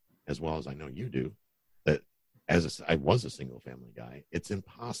know, as well as I know you do, that I was a single family guy, it's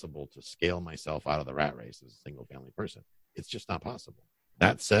impossible to scale myself out of the rat race as a single family person. It's just not possible.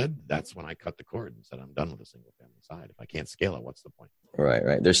 That said, that's when I cut the cord and said, I'm done with a single family side. If I can't scale it, what's the point?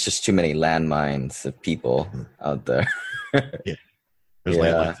 Right. There's just too many landmines of people out there. Yeah. There's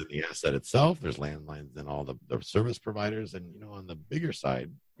landmines in the asset itself. There's landmines in all the service providers. And, on the bigger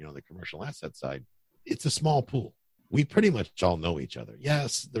side, the commercial asset side, it's a small pool. We pretty much all know each other.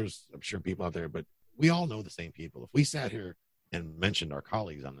 Yes, there's, I'm sure, people out there, but we all know the same people. If we sat here and mentioned our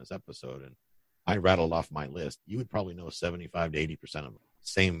colleagues on this episode and I rattled off my list, you would probably know 75 to 80% of them.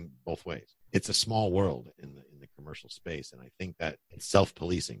 Same both ways. It's a small world in the commercial space. And I think that it's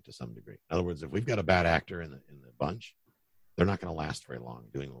self-policing to some degree. In other words, if we've got a bad actor in the bunch, they're not going to last very long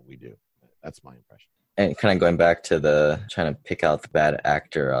doing what we do. That's my impression. And kind of going back to trying to pick out the bad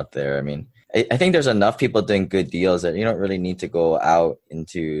actor out there. I mean, I think there's enough people doing good deals that you don't really need to go out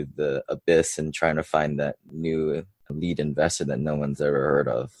into the abyss and trying to find that new lead investor that no one's ever heard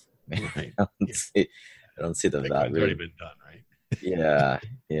of. Right. I don't see the value. It's already been done, right?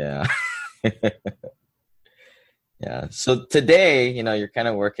 Yeah. Yeah. So today, you're kind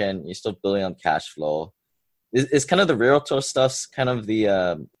of working, you're still building on cash flow. Is kind of the realtor stuff's kind of the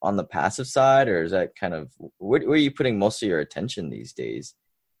on the passive side, or is that kind of where are you putting most of your attention these days?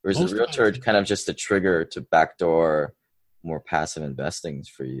 Or is the realtor kind of just a trigger to backdoor more passive investings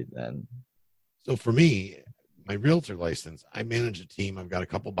for you then? So for me, my realtor license, I manage a team. I've got a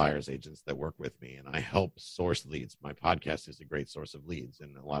couple buyer's agents that work with me, and I help source leads. My podcast is a great source of leads,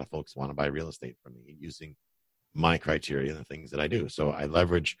 and a lot of folks want to buy real estate from me using my criteria and the things that I do. So I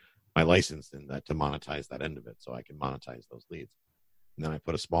leverage my license in that to monetize that end of it, so I can monetize those leads. And then I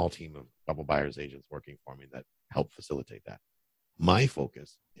put a small team of a couple buyer's agents working for me that help facilitate that. My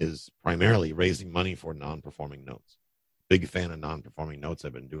focus is primarily raising money for non-performing notes. Big fan of non-performing notes.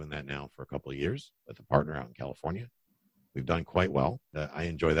 I've been doing that now for a couple of years with a partner out in California. We've done quite well. I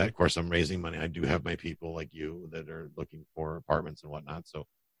enjoy that. Of course, I'm raising money. I do have my people like you that are looking for apartments and whatnot. So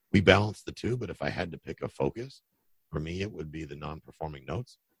we balance the two. But if I had to pick a focus, for me, it would be the non-performing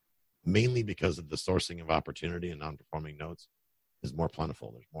notes, mainly because of the sourcing of opportunity, and non-performing notes is more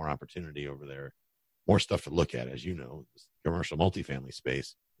plentiful. There's more opportunity over there, more stuff to look at. As you know, this commercial multifamily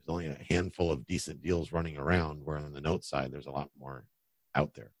space, there's only a handful of decent deals running around, where on the note side, there's a lot more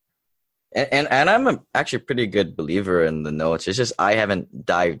out there. And I'm actually a pretty good believer in the notes. It's just I haven't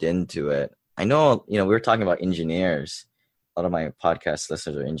dived into it. I know, we were talking about engineers. A lot of my podcast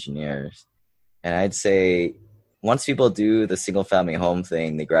listeners are engineers. And I'd say once people do the single family home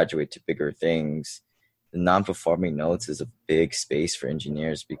thing, they graduate to bigger things. The non-performing notes is a big space for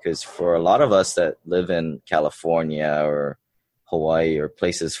engineers, because for a lot of us that live in California or Hawaii or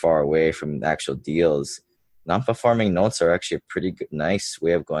places far away from the actual deals, non-performing notes are actually a pretty good, nice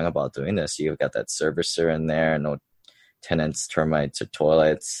way of going about doing this. You've got that servicer in there, no tenants, termites, or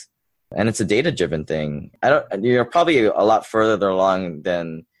toilets. And it's a data-driven thing. You're probably a lot further along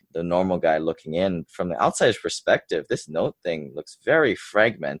than the normal guy looking in. From the outsider's perspective, this note thing looks very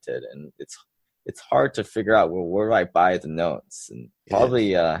fragmented, and it's hard to figure out, well, where do I buy the notes? And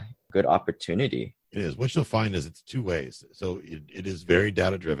probably a good opportunity. It is. What you'll find is it's two ways. So it is very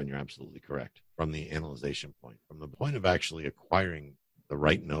data-driven. You're absolutely correct. From the analyzation point, from the point of actually acquiring the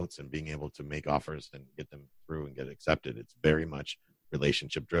right notes and being able to make offers and get them through and get accepted, it's very much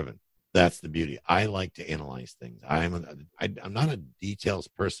relationship-driven. That's the beauty. I like to analyze things. I'm not a details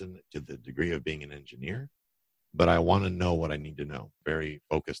person to the degree of being an engineer, but I want to know what I need to know. Very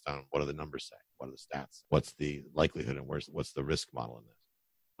focused on what do the numbers say? What are the stats? What's the likelihood, and what's the risk model in this?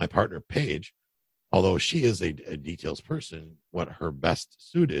 My partner, Paige, although she is a details person, what her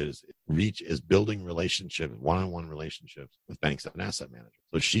best suit is building relationships, one-on-one relationships with banks and asset managers.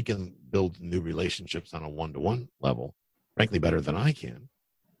 So she can build new relationships on a one-to-one level, frankly, better than I can.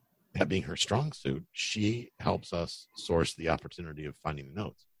 That being her strong suit, she helps us source the opportunity of finding the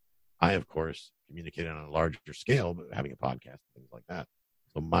notes. I, of course, communicate on a larger scale, but having a podcast, things like that.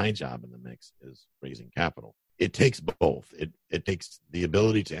 So my job in the mix is raising capital. It takes both. It takes the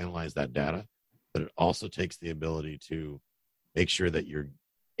ability to analyze that data, but it also takes the ability to make sure that you're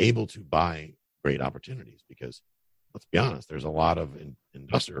able to buy great opportunities, because let's be honest, there's a lot of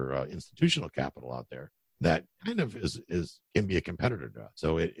institutional capital out there that kind of can be a competitor to us.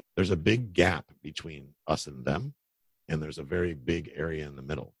 So there's a big gap between us and them, and there's a very big area in the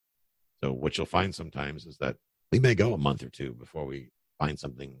middle. So what you'll find sometimes is that we may go a month or two before we find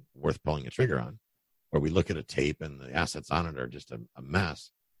something worth pulling a trigger on, or we look at a tape and the assets on it are just a mess.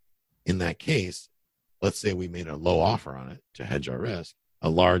 In that case, let's say we made a low offer on it to hedge our risk. a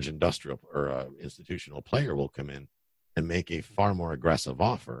large industrial or institutional player will come in and make a far more aggressive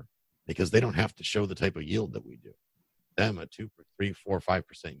offer because they don't have to show the type of yield that we do. Them a 2, 3, 4, 5%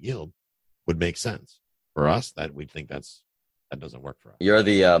 yield would make sense. For us, that we think that doesn't work for us. You're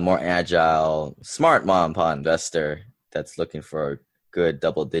the more agile, smart mom and pop investor that's looking for a good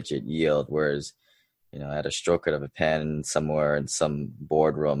double-digit yield, whereas at a stroke of a pen somewhere in some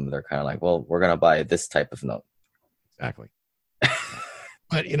boardroom, they're kind of like, well, we're going to buy this type of note. Exactly.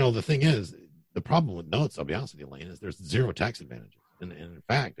 But the thing is, the problem with notes, I'll be honest with you, Lane, is there's zero tax advantages, and in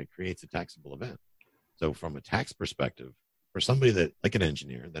fact, it creates a taxable event. So from a tax perspective, for somebody that, like an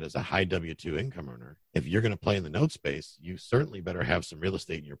engineer, that is a high W-2 income earner, if you're going to play in the note space, you certainly better have some real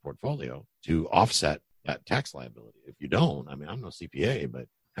estate in your portfolio to offset that tax liability. If you don't, I'm no CPA, but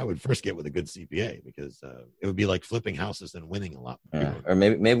I would first get with a good CPA because it would be like flipping houses and winning a lot. Yeah. Or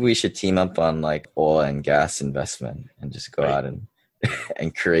maybe we should team up on like oil and gas investment and just go out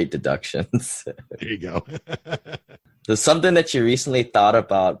and create deductions. There you go. There's something that you recently thought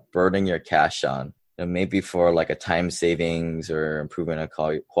about burning your cash on, maybe for like a time savings or improving a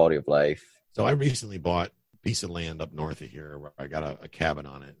quality of life. So I recently bought a piece of land up north of here where I got a cabin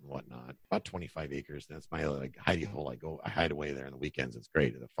on it and whatnot, about 25 acres. That's my hidey hole. I hide away there on the weekends. It's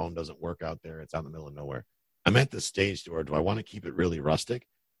great. The phone doesn't work out there. It's out in the middle of nowhere. I'm at the stage to where, do I want to keep it really rustic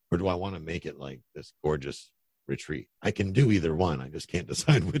or do I want to make it like this gorgeous retreat? I can do either one. I just can't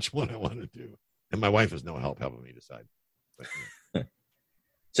decide which one I want to do. And my wife has no help helping me decide. But,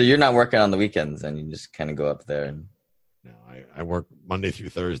 So you're not working on the weekends and you just kind of go up there? No, I work Monday through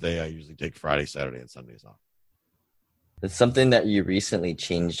Thursday. I usually take Friday, Saturday, and Sundays off. It's something that you recently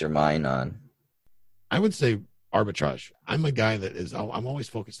changed your mind on. I would say arbitrage. I'm a guy I'm always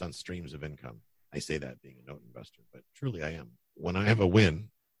focused on streams of income. I say that being a note investor, but truly I am. When I have a win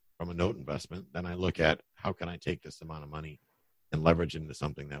from a note investment, then I look at how can I take this amount of money and leverage into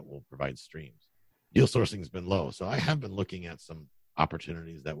something that will provide streams. Deal sourcing has been low. So I have been looking at some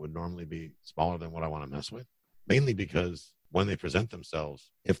opportunities that would normally be smaller than what I want to mess with, mainly because when they present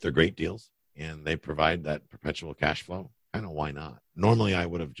themselves, if they're great deals and they provide that perpetual cash flow, kind of why not? Normally I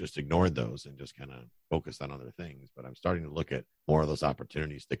would have just ignored those and just kind of focused on other things, but I'm starting to look at more of those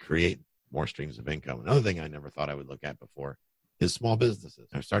opportunities to create more streams of income. Another thing I never thought I would look at before is small businesses.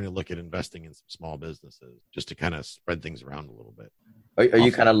 I'm starting to look at investing in some small businesses just to kind of spread things around a little bit. Are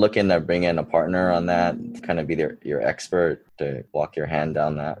you kind of looking to bring in a partner on that, to kind of be your expert to walk your hand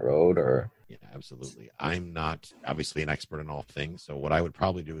down that road? Or Yeah, absolutely. I'm not obviously an expert in all things. So what I would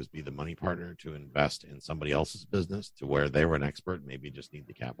probably do is be the money partner to invest in somebody else's business to where they were an expert, maybe just need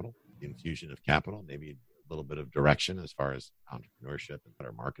the capital, the infusion of capital, maybe a little bit of direction as far as entrepreneurship and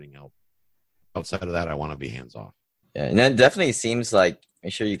better marketing help. Outside of that, I want to be hands off. Yeah, and it definitely seems like,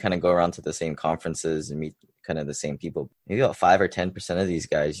 make sure you kind of go around to the same conferences and meet kind of the same people. Maybe about 5 or 10% of these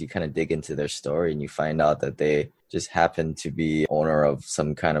guys, you kind of dig into their story and you find out that they just happen to be owner of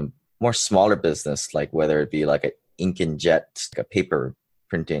some kind of more smaller business, like whether it be like an ink and jet, like a paper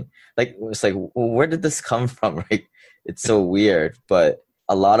printing. Like, it's like, well, where did this come from? Right? It's so weird. But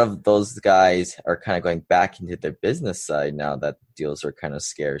a lot of those guys are kind of going back into their business side now that deals are kind of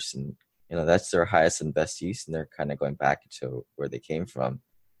scarce, and that's their highest and best use, and they're kind of going back to where they came from.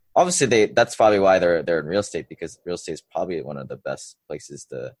 Obviously, that's probably why they're in real estate, because real estate is probably one of the best places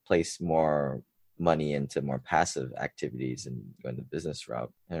to place more money into more passive activities and going the business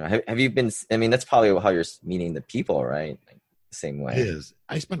route. Have you been? I mean, that's probably how you're meeting the people, right? Like, the same way. It is.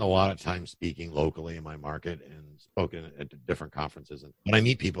 I spend a lot of time speaking locally in my market and spoken at different conferences. And when I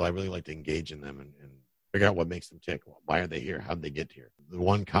meet people, I really like to engage in them and figure out what makes them tick. Why are they here? How did they get here? The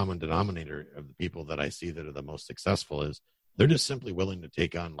one common denominator of the people that I see that are the most successful is they're just simply willing to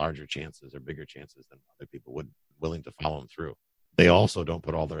take on larger chances or bigger chances than other people would, willing to follow them through. They also don't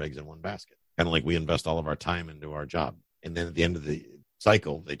put all their eggs in one basket. Kind of like we invest all of our time into our job. And then at the end of the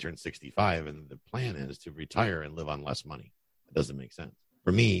cycle, they turn 65 and the plan is to retire and live on less money. It doesn't make sense.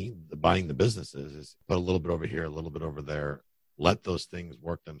 For me, buying the businesses is put a little bit over here, a little bit over there, let those things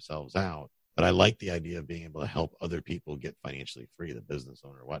work themselves out. But I like the idea of being able to help other people get financially free, the business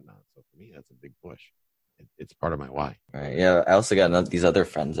owner or whatnot. So for me, that's a big push. It's part of my why. Right. Yeah. I also got these other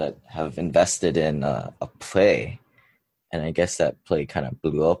friends that have invested in a play. And I guess that play kind of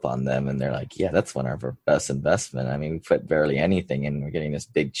blew up on them. And they're like, yeah, that's one of our best investment. I mean, we put barely anything and we're getting this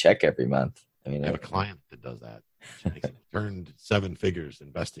big check every month. I mean, I have a client that does that. She turned 7 figures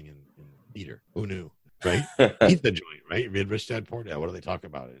investing in theater. Who knew? Right? Pizza joint, right? You read Rich Dad Poor Dad. What do they talk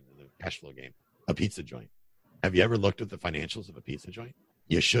about in the cash flow game? A pizza joint. Have you ever looked at the financials of a pizza joint?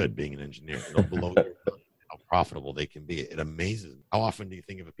 You should, being an engineer. It'll blow your mind how profitable they can be. It amazes me. How often do you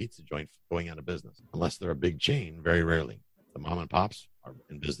think of a pizza joint going out of business? Unless they're a big chain, very rarely. The mom and pops, are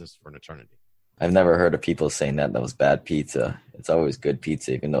in business for an eternity. I've never heard of people saying that was bad pizza. It's always good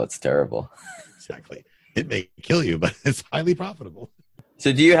pizza, even though it's terrible. Exactly. It may kill you, but it's highly profitable.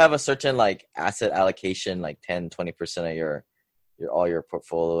 So do you have a certain like asset allocation, like 10, 20% of your all your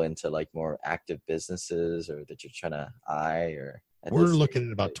portfolio into like more active businesses, or that you're trying to eye? Or we're looking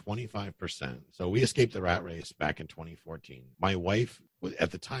at about 25%. So we escaped the rat race back in 2014. My wife,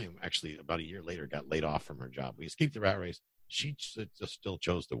 at the time, actually about a year later, got laid off from her job. We escaped the rat race. She just still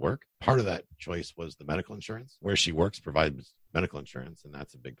chose to work. Part of that choice was the medical insurance. Where she works provides medical insurance, and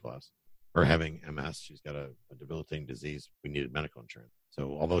that's a big plus. Her having MS, she's got a debilitating disease. We needed medical insurance.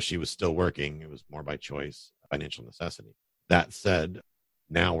 So although she was still working, it was more by choice, financial necessity. That said,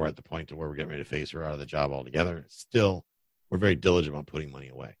 now we're at the point to where we're getting ready to phase her out of the job altogether. Still, we're very diligent about putting money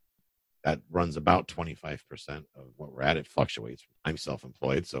away. That runs about 25% of what we're at. It fluctuates. I'm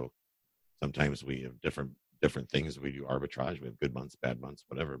self-employed, so sometimes we have different things. We do arbitrage. We have good months, bad months,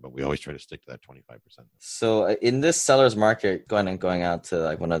 whatever, but we always try to stick to that 25%. So in this seller's market, going out to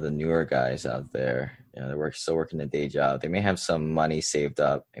like one of the newer guys out there, they're still working a day job. They may have some money saved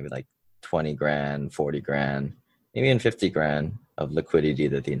up, maybe like 20 grand, 40 grand, maybe even 50 grand of liquidity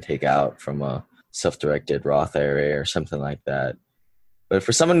that they can take out from a self-directed Roth IRA or something like that. But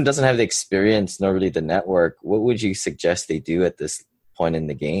for someone who doesn't have the experience nor really the network, what would you suggest they do at this point in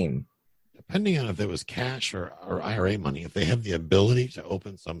the game? Depending on if it was cash or IRA money, if they have the ability to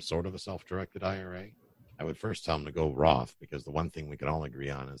open some sort of a self-directed IRA, I would first tell them to go Roth, because the one thing we can all agree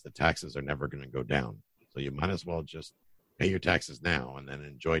on is the taxes are never going to go down. So you might as well just pay your taxes now and then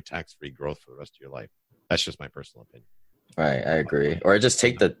enjoy tax-free growth for the rest of your life. That's just my personal opinion. Right, I agree. Or just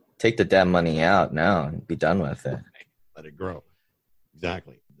take the damn money out now and be done with it. Let it grow.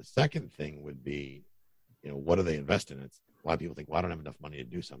 Exactly. The second thing would be, what do they invest in? A lot of people think, well, I don't have enough money to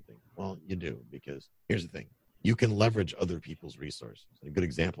do something. Well, you do, because here's the thing. You can leverage other people's resources. A good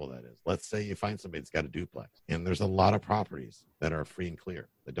example of that is, let's say you find somebody that's got a duplex, and there's a lot of properties that are free and clear,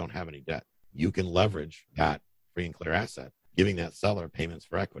 that don't have any debt. You can leverage that free and clear asset, giving that seller payments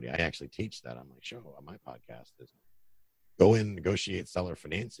for equity. I actually teach that on my show, on my podcast, is go in, negotiate seller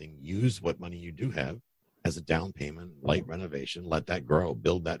financing, use what money you do have as a down payment, light renovation, let that grow,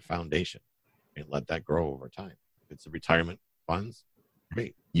 build that foundation, and let that grow over time. If it's a retirement funds,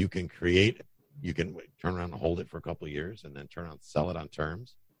 great. You can turn around and hold it for a couple of years and then turn around and sell it on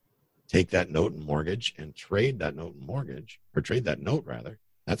terms, take that note and mortgage and trade that note and mortgage, or trade that note rather,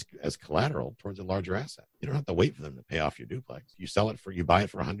 that's as collateral towards a larger asset. You don't have to wait for them to pay off your duplex. You buy it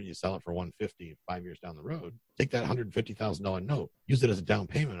for 100, you sell it for 150 5 years down the road. Take that $150,000 note, use it as a down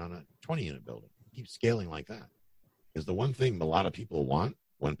payment on a 20-unit building. Keep scaling like that. Because the one thing a lot of people want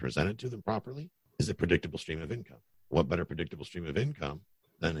when presented to them properly is a predictable stream of income. What better predictable stream of income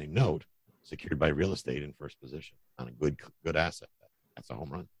than a note secured by real estate in first position on a good asset? That's a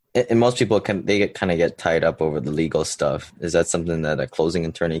home run. And most people kind of get tied up over the legal stuff. Is that something that a closing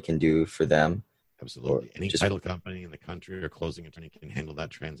attorney can do for them? Absolutely. Any title company in the country or closing attorney can handle that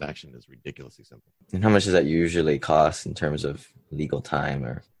transaction. Is ridiculously simple. And how much does that usually cost in terms of legal time?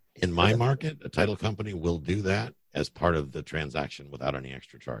 Or in my market, a title company will do that as part of the transaction without any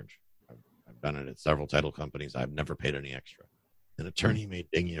extra charge. I've done it at several title companies. I've never paid any extra. An attorney may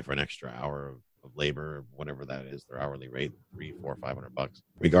ding you for an extra hour of labor, or whatever that is, their hourly rate, $300, $400, $500.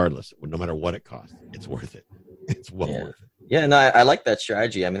 Regardless, no matter what it costs, it's worth it. It's worth it. Yeah, no, I like that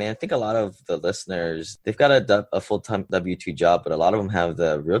strategy. I mean, I think a lot of the listeners, they've got a full-time W-2 job, but a lot of them have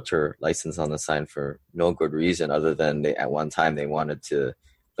the realtor license on the side for no good reason other than at one time they wanted to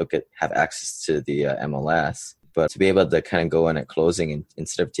have access to the MLS. But to be able to kind of go in at closing and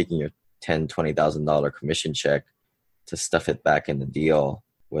instead of taking your $10,000, $20,000 commission check to stuff it back in the deal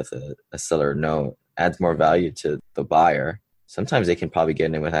with a seller note adds more value to the buyer. Sometimes they can probably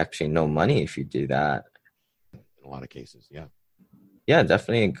get in with actually no money if you do that. In a lot of cases, yeah. Yeah,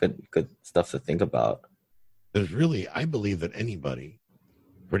 definitely good stuff to think about. I believe that anybody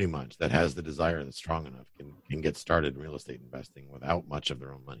pretty much that has the desire that's strong enough can get started in real estate investing without much of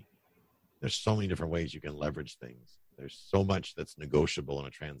their own money. There's so many different ways you can leverage things. There's so much that's negotiable in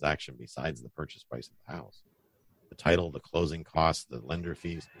a transaction besides the purchase price of the house. The title, the closing costs, the lender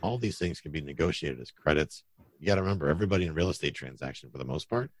fees, all these things can be negotiated as credits. You got to remember, everybody in a real estate transaction, for the most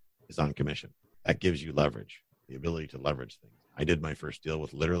part, is on commission. That gives you leverage, the ability to leverage things. I did my first deal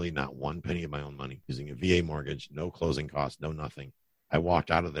with literally not one penny of my own money, using a VA mortgage, no closing costs, no nothing. I walked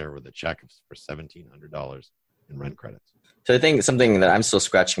out of there with a check for $1,700 in rent credits. So I think something that I'm still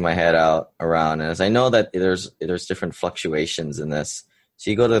scratching my head out around is I know that there's different fluctuations in this. So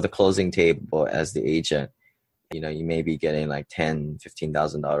you go to the closing table as the agent, You may be getting like $10,000,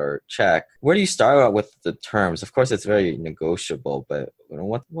 $15,000 check. Where do you start out with the terms? Of course, it's very negotiable, but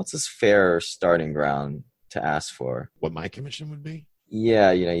what's this fair starting ground to ask for? What my commission would be?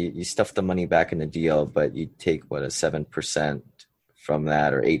 Yeah, you stuff the money back in the deal, but you take a 7% from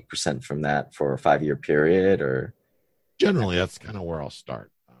that or 8% from that for a 5-year period, or generally that's kind of where I'll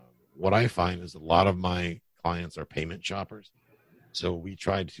start. What I find is a lot of my clients are payment shoppers, so we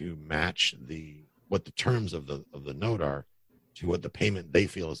try to match what the terms of the note are to what the payment they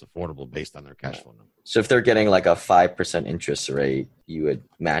feel is affordable based on their cash flow number. So if they're getting like a 5% interest rate, you would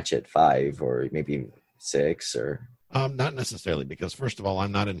match it 5 or maybe 6 or. Not necessarily, because first of all,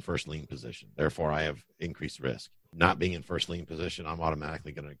 I'm not in first lien position. Therefore, I have increased risk. Not being in first lien position, I'm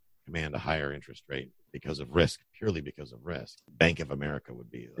automatically going to command a higher interest rate because of risk, purely because of risk. Bank of America would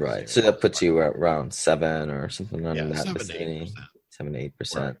be. Right. So that puts you around 7 or something like that. 7 to 8%. 7 to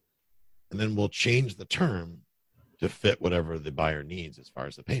 8%. Right. And then we'll change the term to fit whatever the buyer needs as far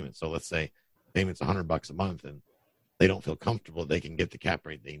as the payment. So let's say payment's $100 a month and they don't feel comfortable, they can get the cap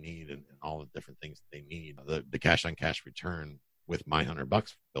rate they need and all the different things that they need. The cash on cash return with my $100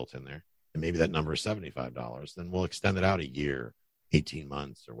 built in there, and maybe that number is $75. Then we'll extend it out a year, 18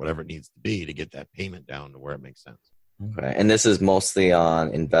 months, or whatever it needs to be to get that payment down to where it makes sense. Okay. And this is mostly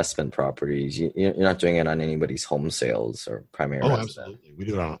on investment properties. You're not doing it on anybody's home sales or primary residence. Absolutely. We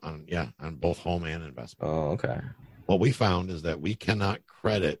do it on both home and investment. Oh, okay. What we found is that we cannot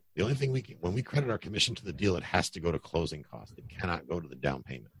credit. The only thing when we credit our commission to the deal, it has to go to closing costs. It cannot go to the down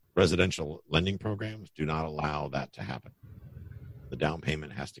payment. Residential lending programs do not allow that to happen. The down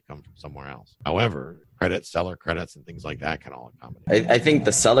payment has to come from somewhere else. However, seller credits and things like that can all accommodate. I think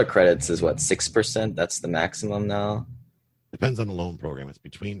the seller credits is 6%. That's the maximum now. Depends on the loan program. It's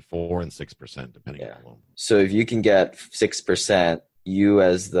between 4 and 6%, depending on the loan. So if you can get 6%, you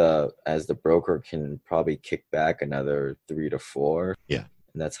as the broker can probably kick back another 3 to 4. Yeah.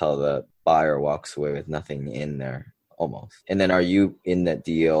 And that's how the buyer walks away with nothing in there, almost. And then are you in that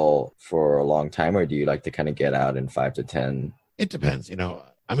deal for a long time, or do you like to kind of get out in 5 to 10? It depends.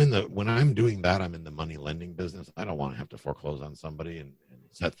 When I'm doing that, I'm in the money lending business. I don't want to have to foreclose on somebody and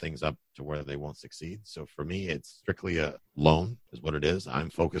set things up to where they won't succeed. So for me, it's strictly a loan is what it is. I'm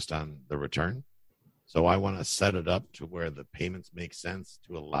focused on the return. So I want to set it up to where the payments make sense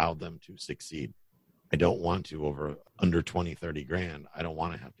to allow them to succeed. I don't want to under 20, 30 grand. I don't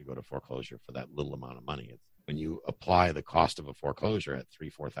want to have to go to foreclosure for that little amount of money. It's when you apply the cost of a foreclosure at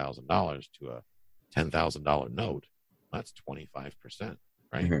 $3,000, $4,000 to a $10,000 note, that's 25%,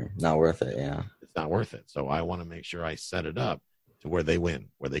 right? Mm-hmm. Not worth it. Yeah. It's not worth it. So I want to make sure I set it up to where they win,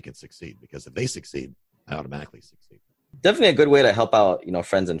 where they can succeed, because if they succeed, I automatically succeed. Definitely a good way to help out,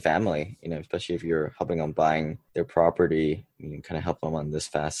 friends and family, especially if you're helping them buying their property, you kind of help them on this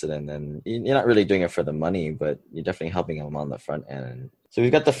facet. And then you're not really doing it for the money, but you're definitely helping them on the front end. So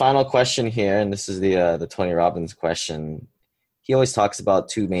we've got the final question here, and this is the Tony Robbins question. He always talks about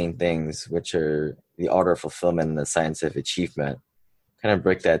 2 main things, which are the art of fulfillment and the science of achievement. Kind of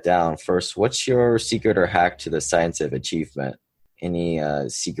break that down. First, what's your secret or hack to the science of achievement? Any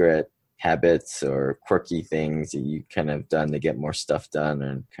secret habits or quirky things that you kind of done to get more stuff done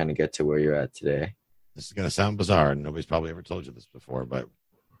and kind of get to where you're at today? This is going to sound bizarre, and nobody's probably ever told you this before, but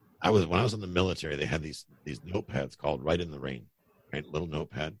when I was in the military, they had these notepads called Write in the Rain, right? Little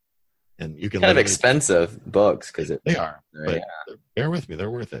notepad, and you can kind of expensive books because they are. But bear with me,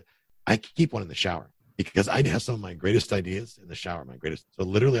 they're worth it. I keep one in the shower because I have some of my greatest ideas in the shower. So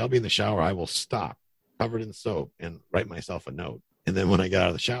literally, I'll be in the shower, I will stop, covered in soap, and write myself a note. And then when I get out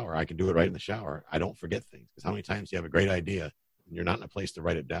of the shower, I can do it right in the shower. I don't forget things, because how many times you have a great idea and you're not in a place to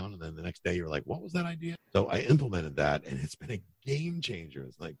write it down, and then the next day you're like, what was that idea? So I implemented that, and it's been a game changer.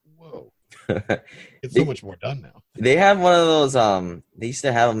 It's like, whoa. It's so much more done now. They have one of those, they used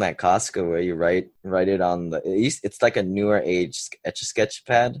to have them at Costco where you write it on it's like a newer age Etch-a-Sketch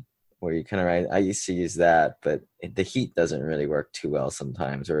pad where you kind of write. I used to use that, but the heat doesn't really work too well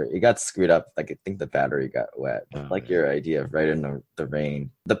sometimes, or it got screwed up. Like I think the battery got wet. Your idea of writing the rain.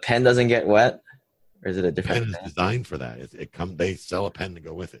 The pen doesn't get wet, or is it a different pen? Is designed for that. They sell a pen to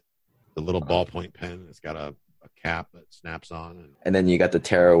go with it. The little ballpoint pen. It's got a cap that snaps on, and then you got the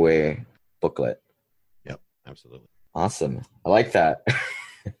tearaway booklet. Yep, absolutely. Awesome. I like that.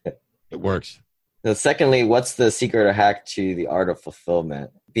 It works. So secondly, what's the secret or hack to the art of fulfillment?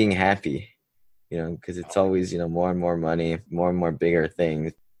 Being happy, because it's always, more and more money, more and more bigger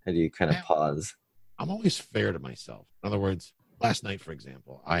things. How do you kind of pause? I'm always fair to myself. In other words, last night, for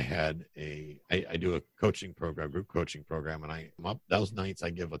example, I had I do a coaching program, group coaching program, and I'm up those nights. I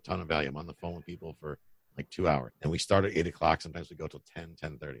give a ton of value. I'm on the phone with people for like 2 hours. And we start at 8 o'clock. Sometimes we go till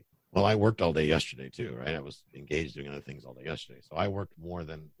 10:30. Well, I worked all day yesterday too, right? I was engaged doing other things all day yesterday. So I worked more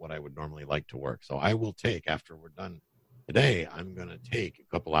than what I would normally like to work. So I will take, after we're done today, I'm going to take a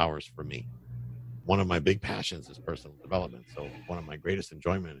couple hours for me. One of my big passions is personal development. So one of my greatest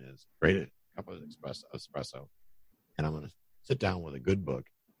enjoyment is create a cup of espresso. And I'm going to sit down with a good book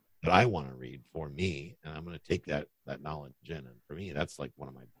that I want to read for me. And I'm going to take that knowledge in. And for me, that's like one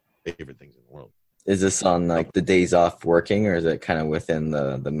of my favorite things in the world. Is this on like the days off working, or is it kind of within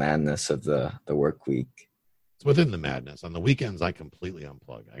the madness of the work week? It's within the madness. On the weekends, I completely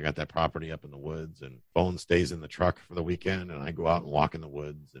unplug. I got that property up in the woods, and phone stays in the truck for the weekend, and I go out and walk in the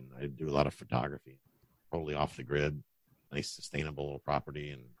woods, and I do a lot of photography. Totally off the grid, nice sustainable little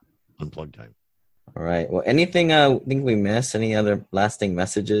property, and unplug time. All right. Well, anything think we missed? Any other lasting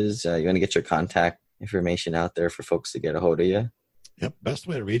messages? You want to get your contact information out there for folks to get a hold of you? Yep. Best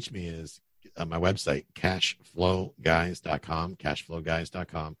way to reach me is my website, cashflowguys.com,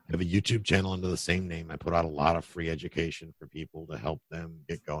 cashflowguys.com. I have a YouTube channel under the same name. I put out a lot of free education for people to help them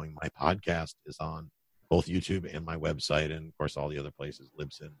get going. My podcast is on both YouTube and my website, and of course all the other places,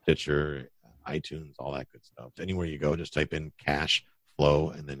 Libsyn, Stitcher, iTunes, all that good stuff. Anywhere you go, just type in Cash Flow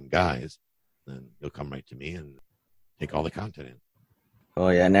and then Guys, then you'll come right to me and take all the content in. Oh,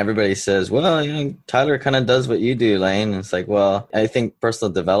 yeah. And everybody says, well, Tyler kind of does what you do, Lane. It's like, well, I think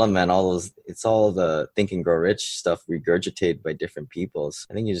personal development, it's all the Think and Grow Rich stuff regurgitated by different people. So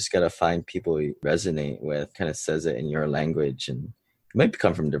I think you just got to find people you resonate with, kind of says it in your language. And it might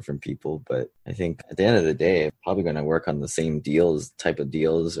come from different people, but I think at the end of the day, I'm probably going to work on the same type of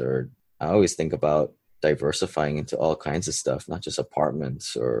deals. Or I always think about diversifying into all kinds of stuff, not just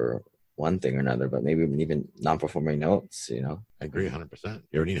apartments or one thing or another, but maybe even non-performing notes, I agree 100%.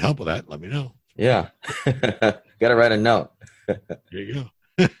 You ever need help with that, let me know. Yeah. Got to write a note. There you go.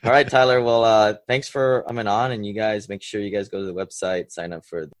 All right, Tyler. Well, thanks for coming on, and you guys make sure you guys go to the website, sign up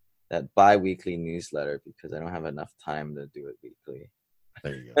for that bi-weekly newsletter, because I don't have enough time to do it weekly.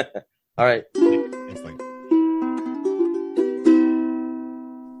 There you go. All right. Thanks, Lane.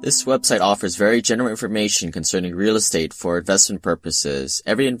 This website offers very general information concerning real estate for investment purposes.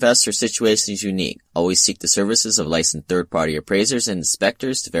 Every investor situation is unique. Always seek the services of licensed third-party appraisers and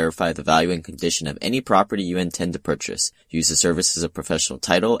inspectors to verify the value and condition of any property you intend to purchase. Use the services of professional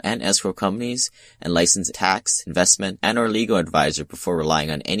title and escrow companies and licensed tax, investment, and or legal advisor before relying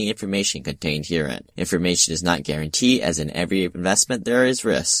on any information contained herein. Information is not guaranteed, as in every investment there is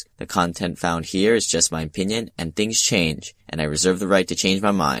risk. The content found here is just my opinion, and things change, and I reserve the right to change my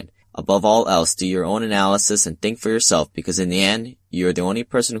mind. Above all else, do your own analysis and think for yourself, because in the end, you are the only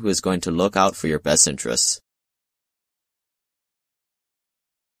person who is going to look out for your best interests.